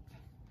strikeout.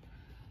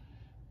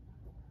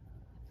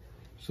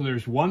 So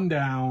there's 1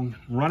 down,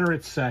 runner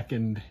at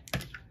second.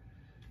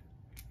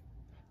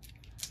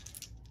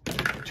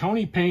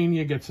 Tony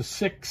Pena gets a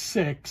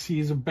 6-6.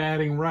 He's a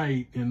batting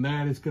right, and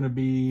that is going to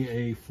be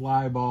a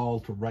fly ball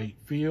to right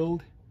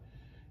field.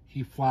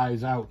 He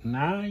flies out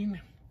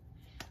 9,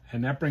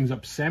 and that brings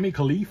up Sammy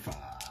Khalifa.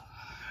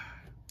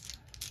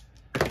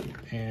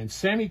 And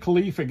Sammy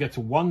Khalifa gets a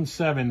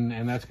 1-7,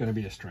 and that's going to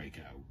be a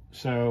strikeout.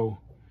 So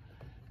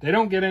they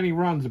don't get any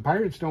runs. The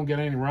Pirates don't get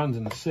any runs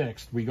in the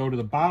 6th. We go to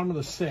the bottom of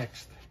the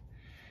 6th,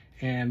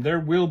 and there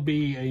will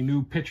be a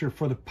new pitcher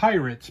for the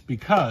Pirates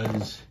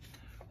because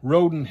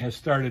Rhoden has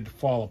started to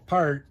fall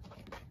apart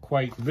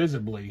quite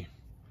visibly.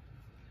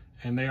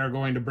 And they are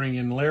going to bring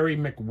in Larry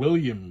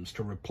McWilliams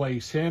to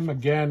replace him.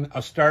 Again,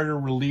 a starter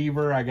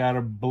reliever. I got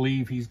to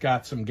believe he's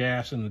got some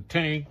gas in the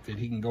tank, that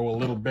he can go a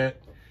little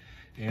bit.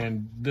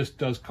 And this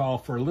does call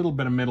for a little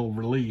bit of middle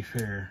relief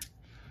here.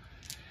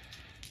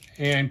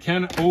 And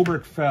Ken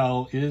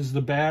Oberkfell is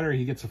the batter.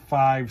 He gets a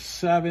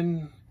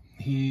 5-7.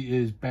 He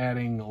is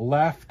batting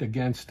left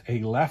against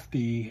a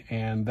lefty,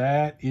 and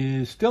that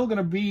is still going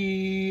to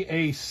be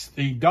a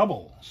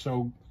double.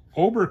 So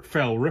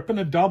Oberkfell ripping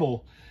a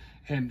double,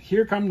 and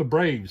here come the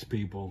Braves,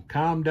 people.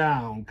 Calm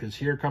down, because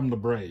here come the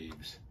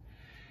Braves.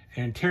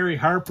 And Terry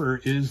Harper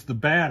is the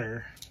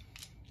batter.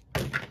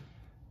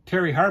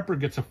 Terry Harper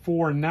gets a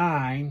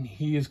 4-9.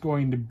 He's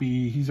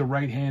a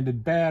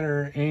right-handed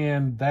batter,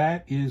 and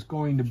that is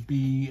going to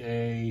be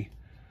a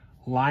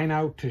line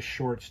out to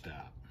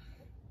shortstop.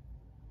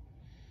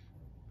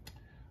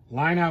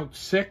 Line out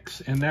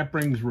 6, and that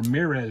brings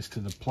Ramirez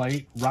to the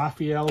plate.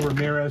 Rafael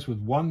Ramirez with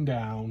 1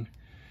 down.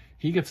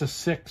 He gets a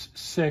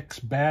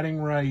 6-6 batting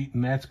right,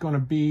 and that's going to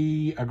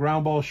be a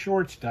ground ball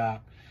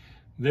shortstop.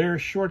 Their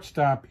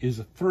shortstop is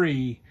a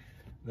 3.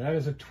 That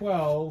is a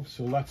 12,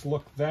 so let's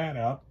look that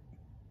up.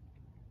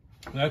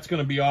 That's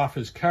going to be off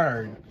his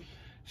card.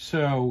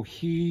 So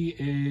he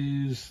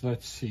is,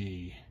 let's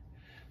see,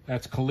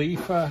 that's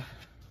Khalifa.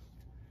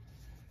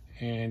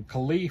 And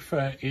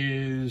Khalifa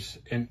is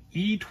an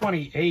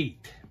E28.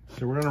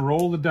 So we're going to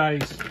roll the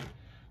dice,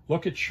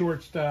 look at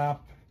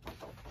shortstop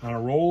on a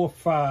roll of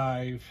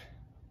 5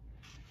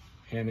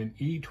 and an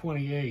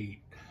E28.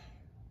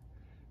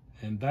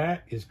 And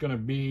that is going to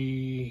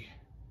be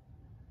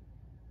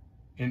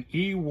an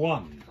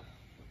E1.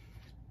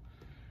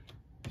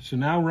 So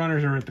now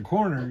runners are at the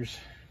corners.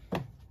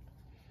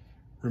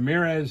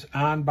 Ramirez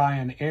on by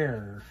an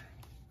error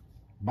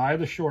by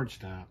the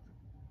shortstop.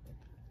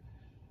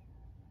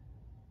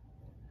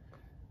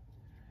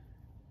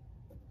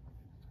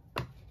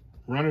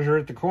 Runners are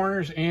at the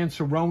corners, and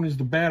Cerrone is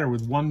the batter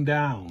with 1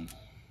 down.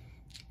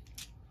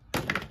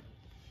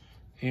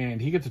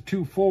 And he gets a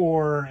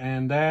 2-4,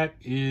 and that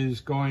is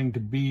going to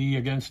be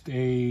against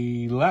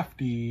a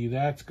lefty.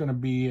 That's going to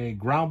be a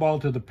ground ball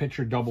to the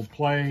pitcher, double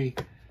play.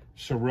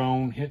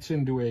 Cerrone hits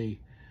into a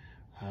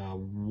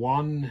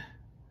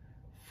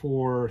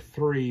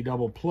 1-4-3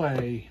 double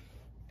play,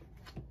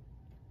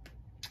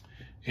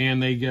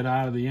 and they get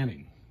out of the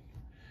inning.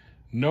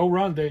 No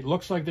run. It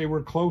looks like they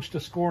were close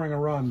to scoring a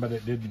run, but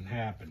it didn't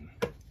happen.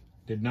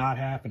 Did not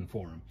happen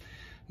for them.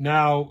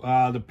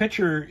 Now, the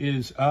pitcher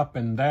is up,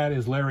 and that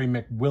is Larry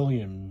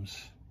McWilliams,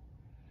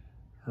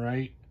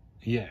 right?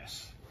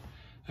 Yes.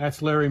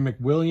 That's Larry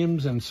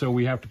McWilliams, and so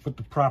we have to put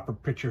the proper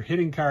pitcher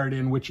hitting card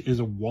in, which is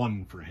a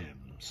 1 for him.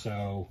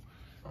 So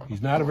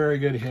he's not a very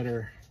good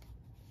hitter.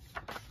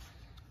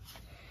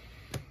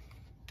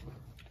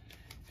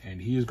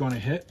 And he is going to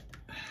hit.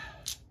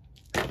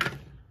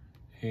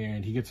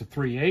 And he gets a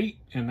 3-8,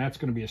 and that's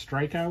going to be a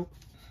strikeout.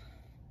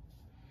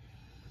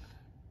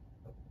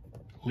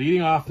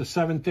 Leading off the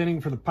 7th inning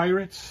for the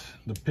Pirates,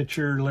 the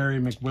pitcher, Larry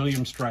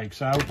McWilliams,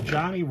 strikes out.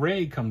 Johnny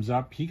Ray comes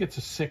up. He gets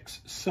a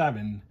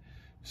 6-7.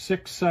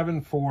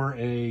 6-7 for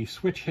a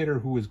switch hitter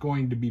who is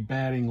going to be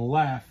batting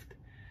left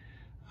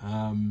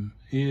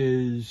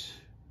is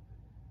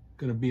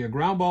Going to be a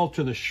ground ball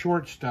to the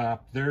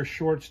shortstop. Their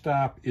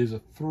shortstop is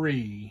a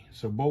 3,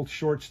 so both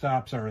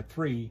shortstops are a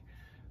 3.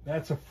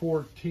 That's a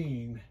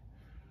 14.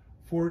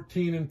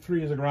 14 and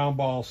 3 is a ground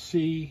ball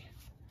C.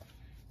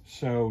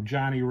 So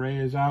Johnny Ray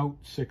is out,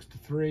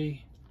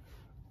 6-3.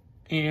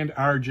 And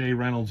RJ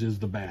Reynolds is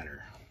the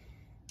batter.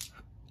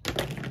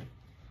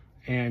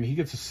 And he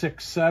gets a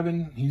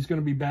 6-7. He's going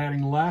to be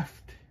batting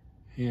left.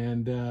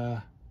 And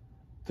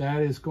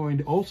that is going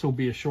to also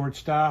be a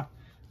shortstop.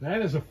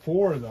 That is a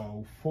 4,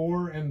 though.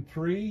 4 and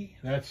 3.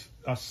 That's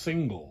a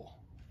single.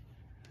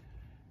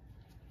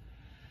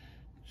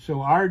 So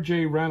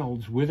RJ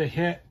Reynolds with a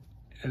hit.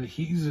 And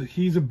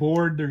he's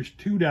aboard. There's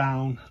 2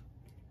 down.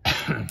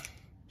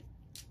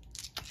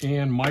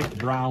 And Mike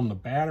Brown, the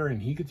batter, and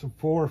he gets a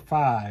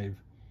 4-5.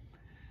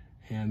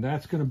 And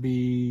that's going to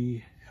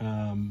be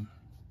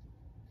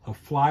a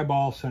fly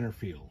ball center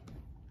field.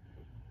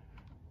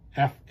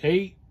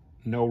 F8,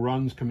 no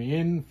runs come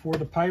in for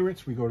the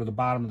Pirates. We go to the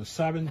bottom of the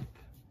 7th.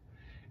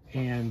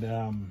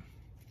 And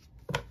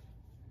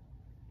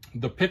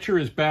the pitcher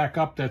is back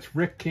up. That's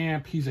Rick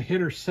Camp. He's a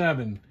hitter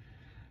 7.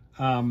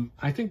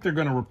 I think they're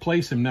going to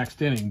replace him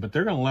next inning, but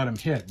they're going to let him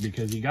hit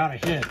because he got a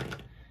hit.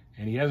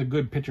 And he has a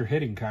good pitcher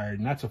hitting card,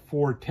 and that's a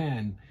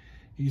 4-10.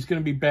 He's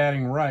going to be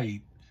batting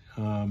right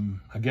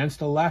against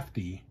a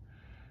lefty.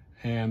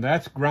 And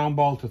that's ground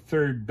ball to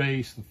third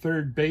base. The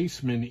third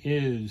baseman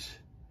is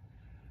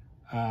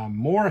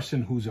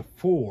Morrison, who's a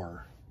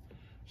 4.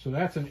 So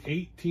that's an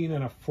 18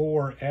 and a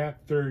 4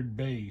 at third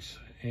base.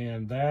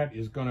 And that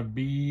is going to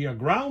be a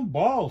ground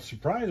ball.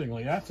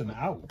 Surprisingly, that's an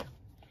out.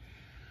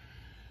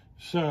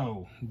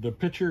 So the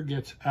pitcher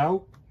gets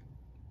out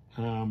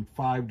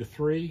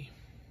 5-3.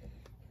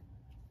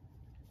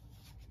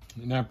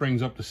 And that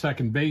brings up the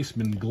second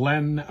baseman,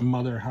 Glenn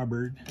Mother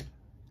Hubbard.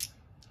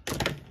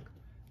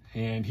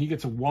 And he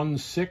gets a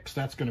 1-6.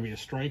 That's going to be a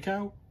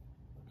strikeout.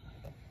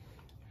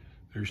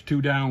 There's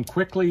 2 down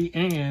quickly,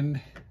 and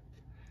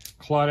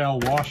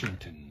Claudell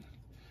Washington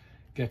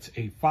gets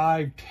a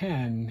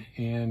 5-10,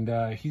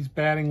 and he's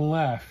batting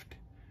left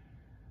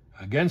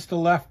against a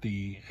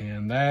lefty,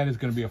 and that is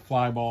going to be a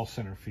fly ball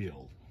center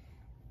field.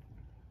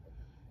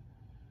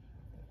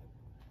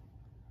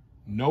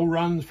 No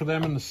runs for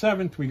them in the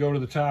 7th. We go to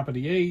the top of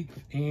the 8th,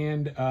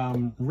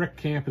 and Rick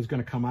Camp is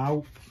going to come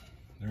out.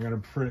 They're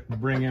going to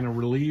bring in a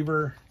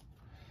reliever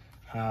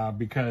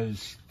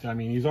because, I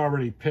mean, he's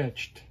already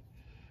pitched.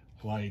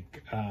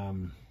 Like,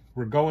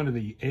 we're going to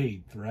the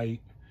 8th, right?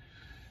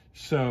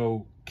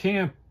 So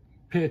Camp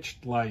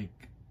pitched like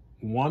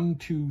 1,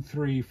 2,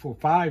 3, 4,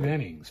 5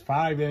 innings.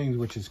 5 innings,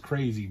 which is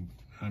crazy.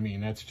 I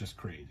mean, that's just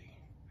crazy.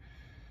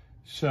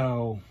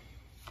 So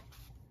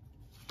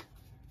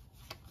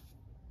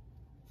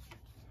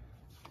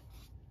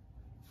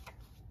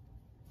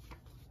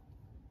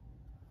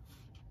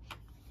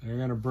they're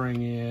going to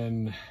bring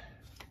in,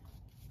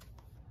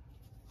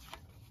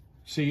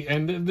 see,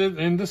 and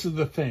this is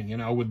the thing, you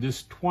know, with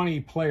this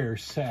 20-player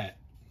set,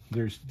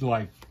 there's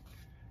like,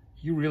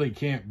 you really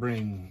can't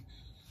bring,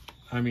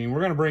 I mean, we're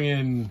going to bring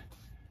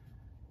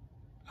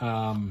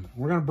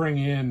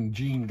in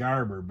Gene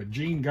Garber, but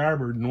Gene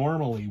Garber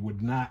normally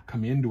would not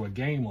come into a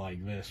game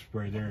like this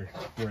where they're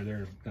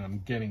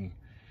getting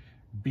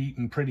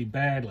beaten pretty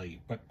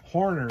badly. But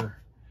Horner,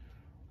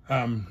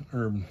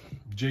 or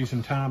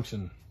Jason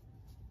Thompson,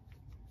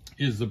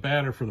 is the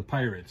batter for the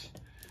Pirates.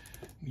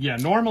 Yeah,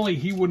 normally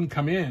he wouldn't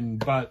come in,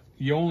 but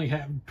you only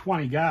have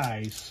 20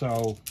 guys,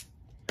 so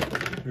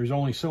there's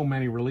only so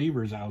many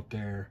relievers out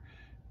there.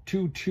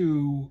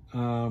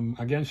 2-2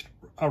 against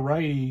a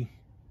righty,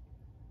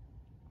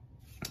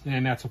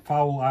 and that's a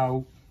foul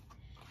out.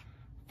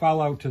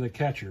 Foul out to the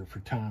catcher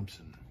for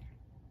Thompson.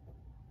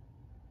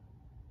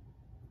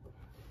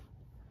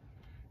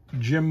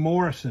 Jim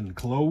Morrison,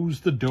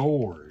 close the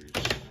doors.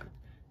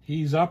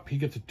 He's up. He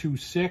gets a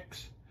 2-6.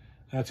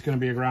 That's going to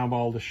be a ground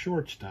ball to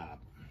shortstop.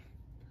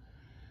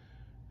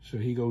 So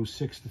he goes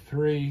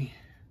 6-3.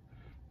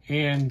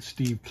 And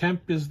Steve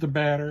Kemp is the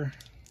batter.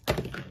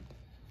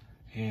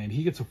 And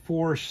he gets a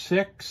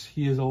 4-6.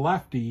 He is a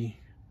lefty.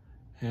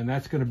 And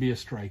that's going to be a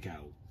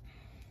strikeout.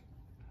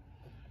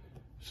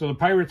 So the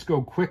Pirates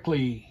go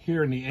quickly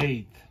here in the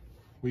 8th.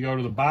 We go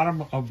to the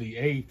bottom of the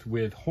 8th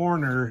with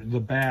Horner, the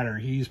batter.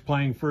 He's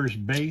playing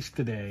first base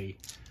today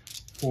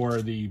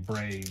for the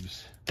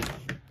Braves.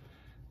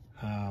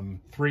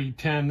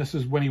 3-10. This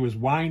is when he was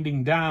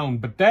winding down,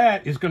 but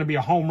that is going to be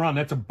a home run.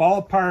 That's a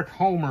ballpark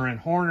homer, and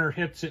Horner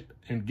hits it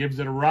and gives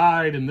it a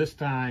ride, and this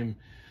time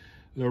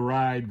the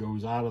ride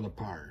goes out of the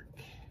park.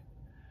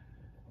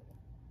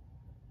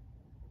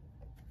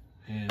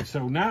 And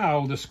so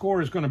now the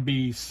score is going to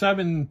be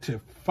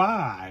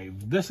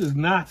 7-5. This is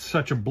not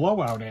such a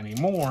blowout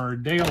anymore.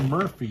 Dale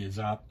Murphy is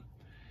up.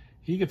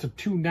 He gets a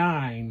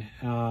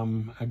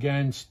 2-9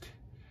 against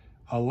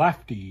a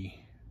lefty,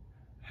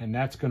 and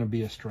that's going to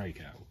be a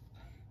strikeout.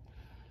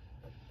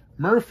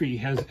 Murphy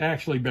has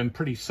actually been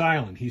pretty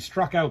silent. He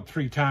struck out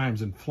 3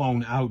 times and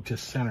flown out to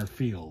center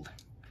field.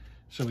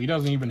 So he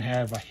doesn't even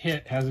have a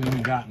hit, hasn't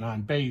even gotten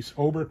on base.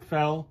 Oberk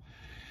fell,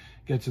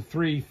 Gets a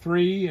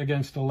 3-3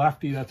 against a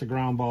lefty. That's a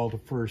ground ball to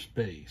first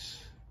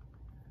base.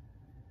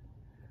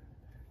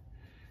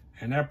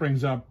 And that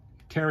brings up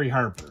Terry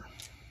Harper.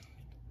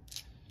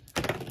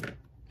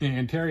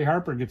 And Terry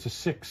Harper gets a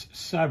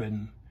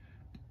 6-7.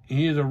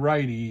 He is a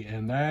righty,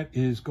 and that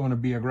is going to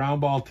be a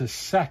ground ball to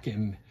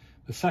second.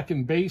 The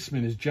second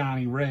baseman is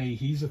Johnny Ray.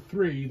 He's a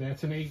 3.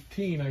 That's an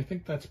 18. I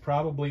think that's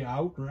probably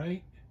out,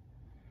 right?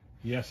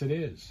 Yes, it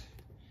is.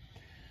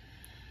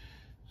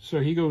 So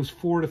he goes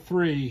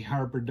 4-3,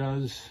 Harper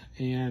does,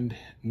 and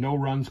no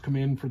runs come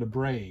in for the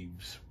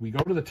Braves. We go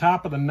to the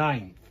top of the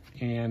 9th,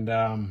 and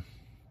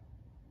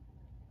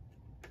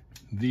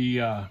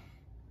the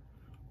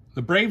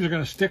Braves are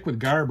going to stick with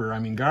Garber. I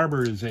mean,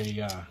 Garber is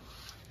a,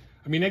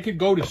 I mean, they could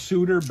go to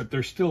Suter, but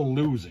they're still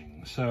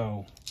losing.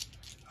 So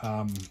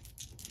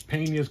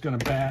Pena's going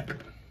to bat,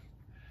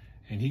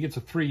 and he gets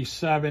a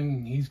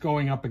 3-7. He's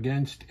going up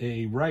against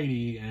a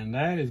righty, and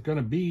that is going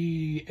to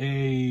be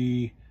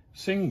a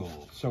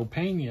single. So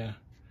Pena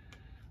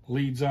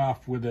leads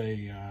off with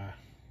a,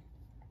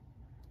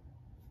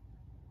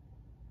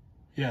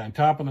 yeah, on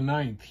top of the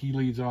 9th, he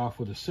leads off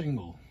with a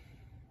single.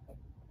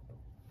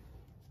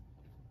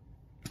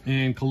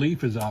 And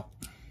Khalifa's up.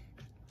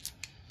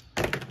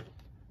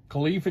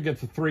 Khalifa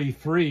gets a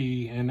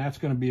 3-3, and that's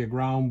going to be a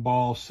ground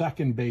ball,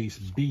 second base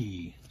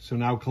B. So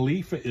now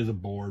Khalifa is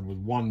aboard with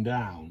 1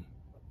 down.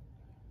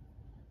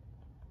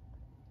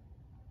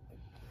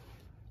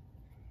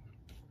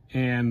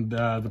 And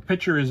the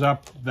pitcher is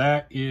up.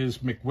 That is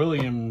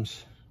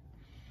McWilliams.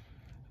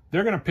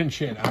 They're going to pinch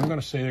hit. I'm going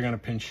to say they're going to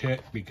pinch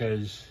hit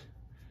because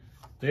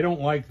they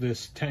don't like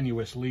this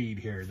tenuous lead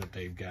here that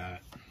they've got.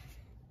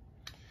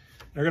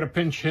 They're going to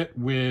pinch hit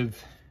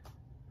with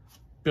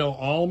Bill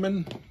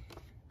Allman.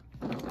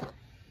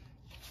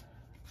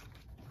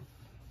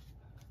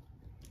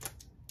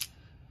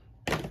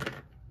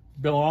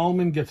 Bill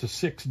Allman gets a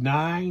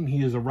 6-9.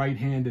 He is a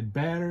right-handed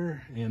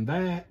batter, and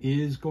that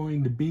is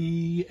going to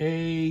be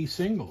a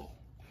single.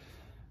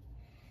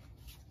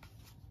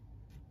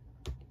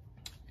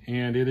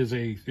 And it's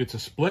a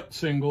split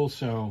single,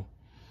 so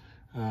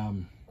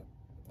the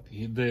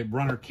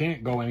runner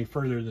can't go any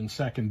further than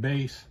second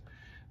base.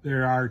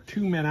 There are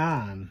 2 men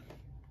on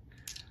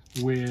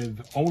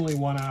with only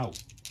 1 out.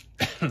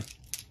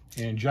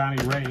 And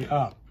Johnny Ray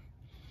up.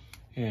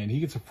 And he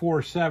gets a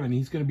 4-7.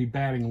 He's going to be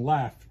batting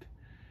left.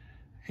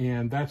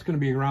 And that's going to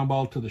be a ground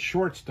ball to the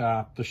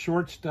shortstop. The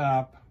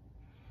shortstop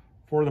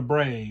for the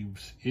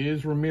Braves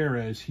is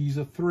Ramirez. He's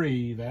a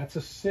 3. That's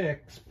a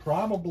 6.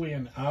 Probably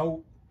an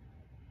out.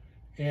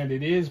 And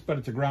it is, but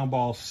it's a ground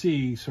ball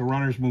C. So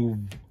runners move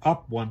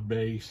up 1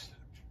 base.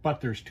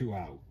 But there's 2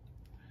 out.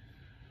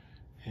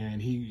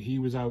 And he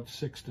was out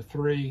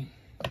 6-3.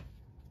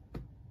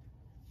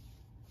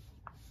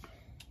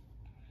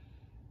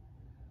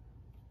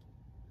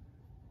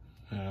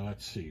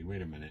 Let's see.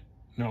 Wait a minute.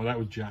 No, that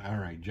was all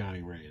right.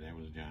 Johnny Ray. That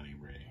was Johnny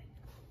Ray.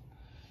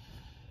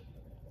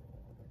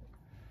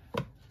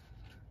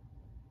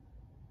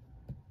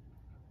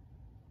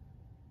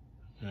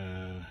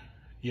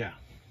 Yeah.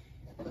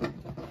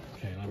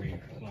 Okay.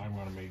 I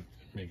want to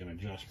make an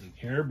adjustment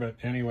here, but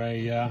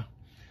anyway, yeah.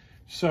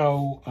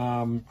 So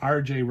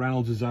R.J.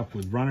 Reynolds is up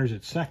with runners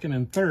at second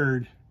and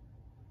third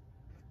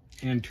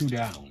and 2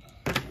 down.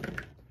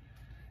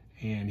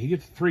 And he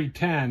gets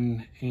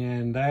 3-10,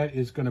 and that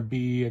is going to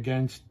be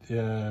against,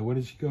 what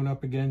is he going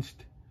up against?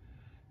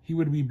 He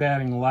would be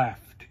batting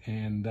left,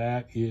 and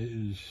that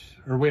is,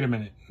 or wait a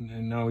minute.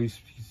 No, he's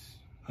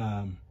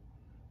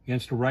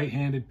against a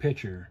right-handed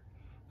pitcher.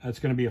 That's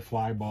going to be a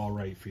fly ball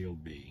right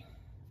field B.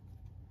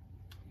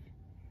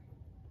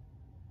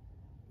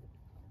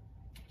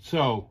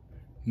 So,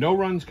 no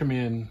runs come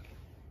in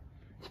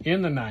the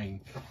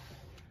 9th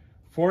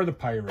for the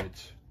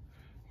Pirates.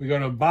 We go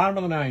to the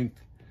bottom of the 9th.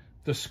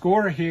 The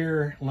score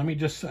here, let me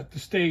just set the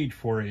stage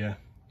for you.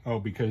 Oh,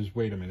 because,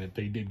 wait a minute,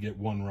 they did get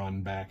 1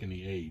 run back in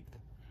the 8th.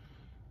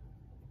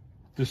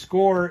 The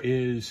score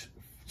is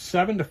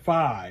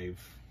 7-5,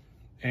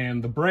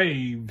 and the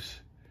Braves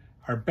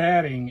are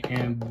batting,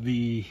 and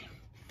the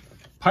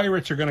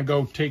Pirates are going to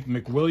go take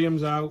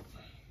McWilliams out.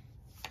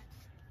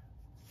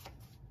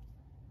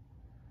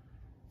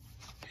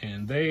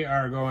 And they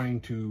are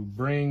going to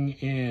bring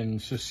in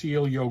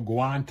Cecilio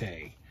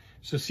Guante.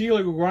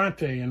 Cecilio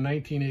Guante in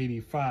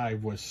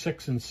 1985 was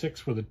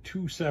 6-6 with a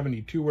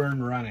 272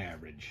 earned run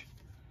average.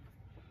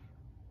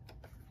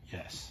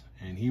 Yes,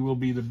 and he will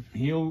be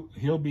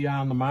he'll be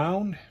on the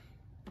mound.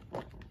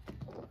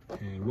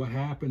 And what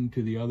happened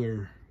to the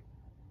other?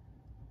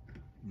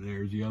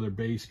 There's the other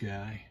base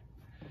guy.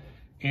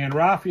 And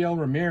Rafael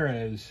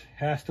Ramirez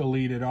has to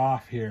lead it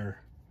off here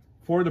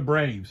for the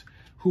Braves,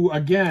 who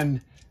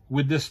again,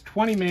 with this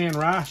 20-man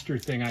roster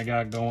thing I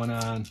got going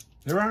on,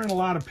 there aren't a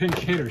lot of pinch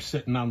hitters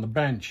sitting on the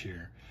bench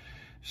here.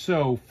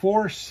 So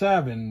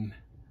 4-7,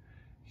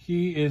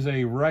 he is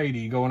a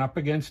righty going up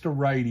against a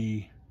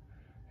righty,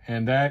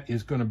 and that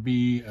is going to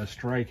be a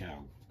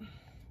strikeout.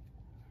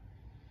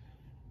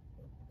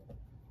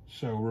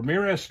 So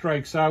Ramirez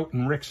strikes out,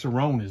 and Rick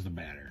Rhoden is the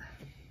batter.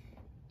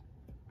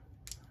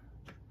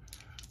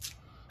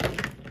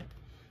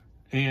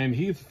 And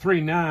he's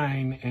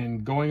 3-9,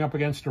 and going up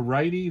against a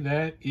righty,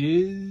 that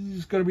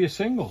is going to be a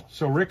single.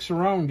 So Rick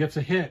Rhoden gets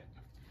a hit.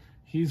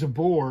 He's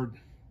aboard.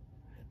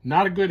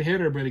 Not a good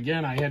hitter, but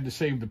again, I had to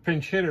save the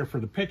pinch hitter for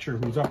the pitcher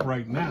who's up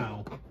right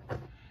now.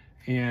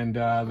 And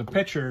the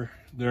pitcher,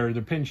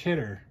 the pinch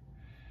hitter,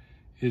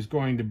 is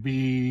going to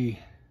be,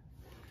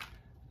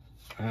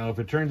 well, if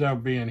it turns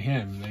out being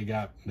him, they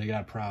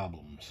got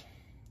problems.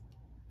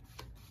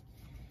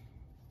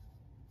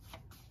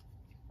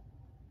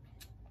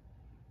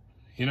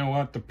 You know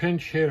what? The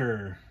pinch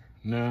hitter,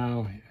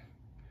 no,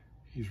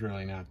 he's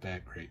really not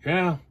that great.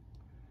 Well,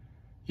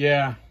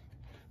 yeah,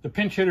 the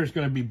pinch hitter is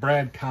going to be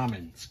Brad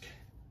Kamensk.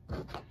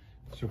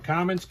 So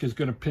Kamensk is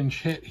going to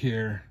pinch hit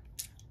here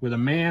with a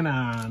man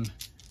on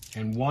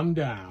and one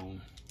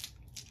down.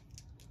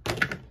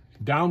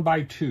 Down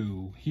by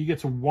 2. He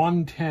gets a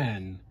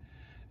 110,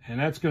 and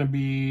that's going to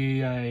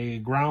be a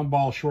ground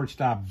ball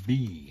shortstop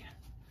B.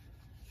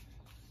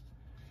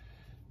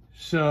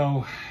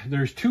 So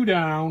there's 2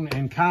 down,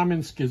 and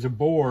Kamensk is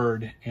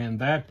aboard, and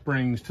that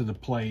brings to the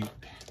plate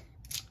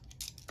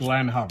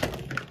Glenn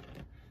Hubbard.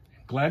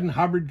 Glenn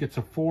Hubbard gets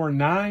a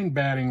 4-9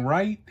 batting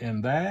right,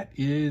 and that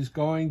is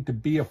going to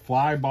be a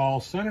fly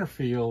ball center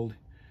field,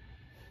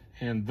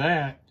 and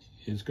that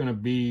is going to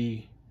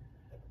be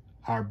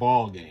our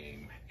ball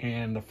game.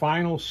 And the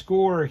final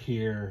score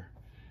here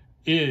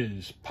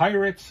is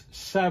Pirates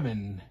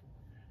 7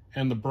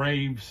 and the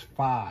Braves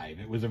 5.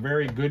 It was a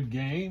very good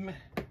game,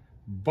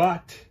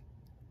 but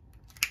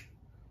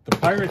the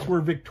Pirates were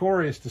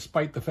victorious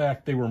despite the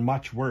fact they were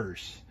much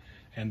worse.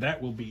 And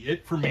that will be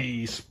it for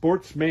me,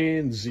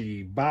 Sportsman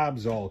Z, Bob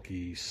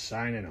Zolke,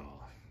 signing off.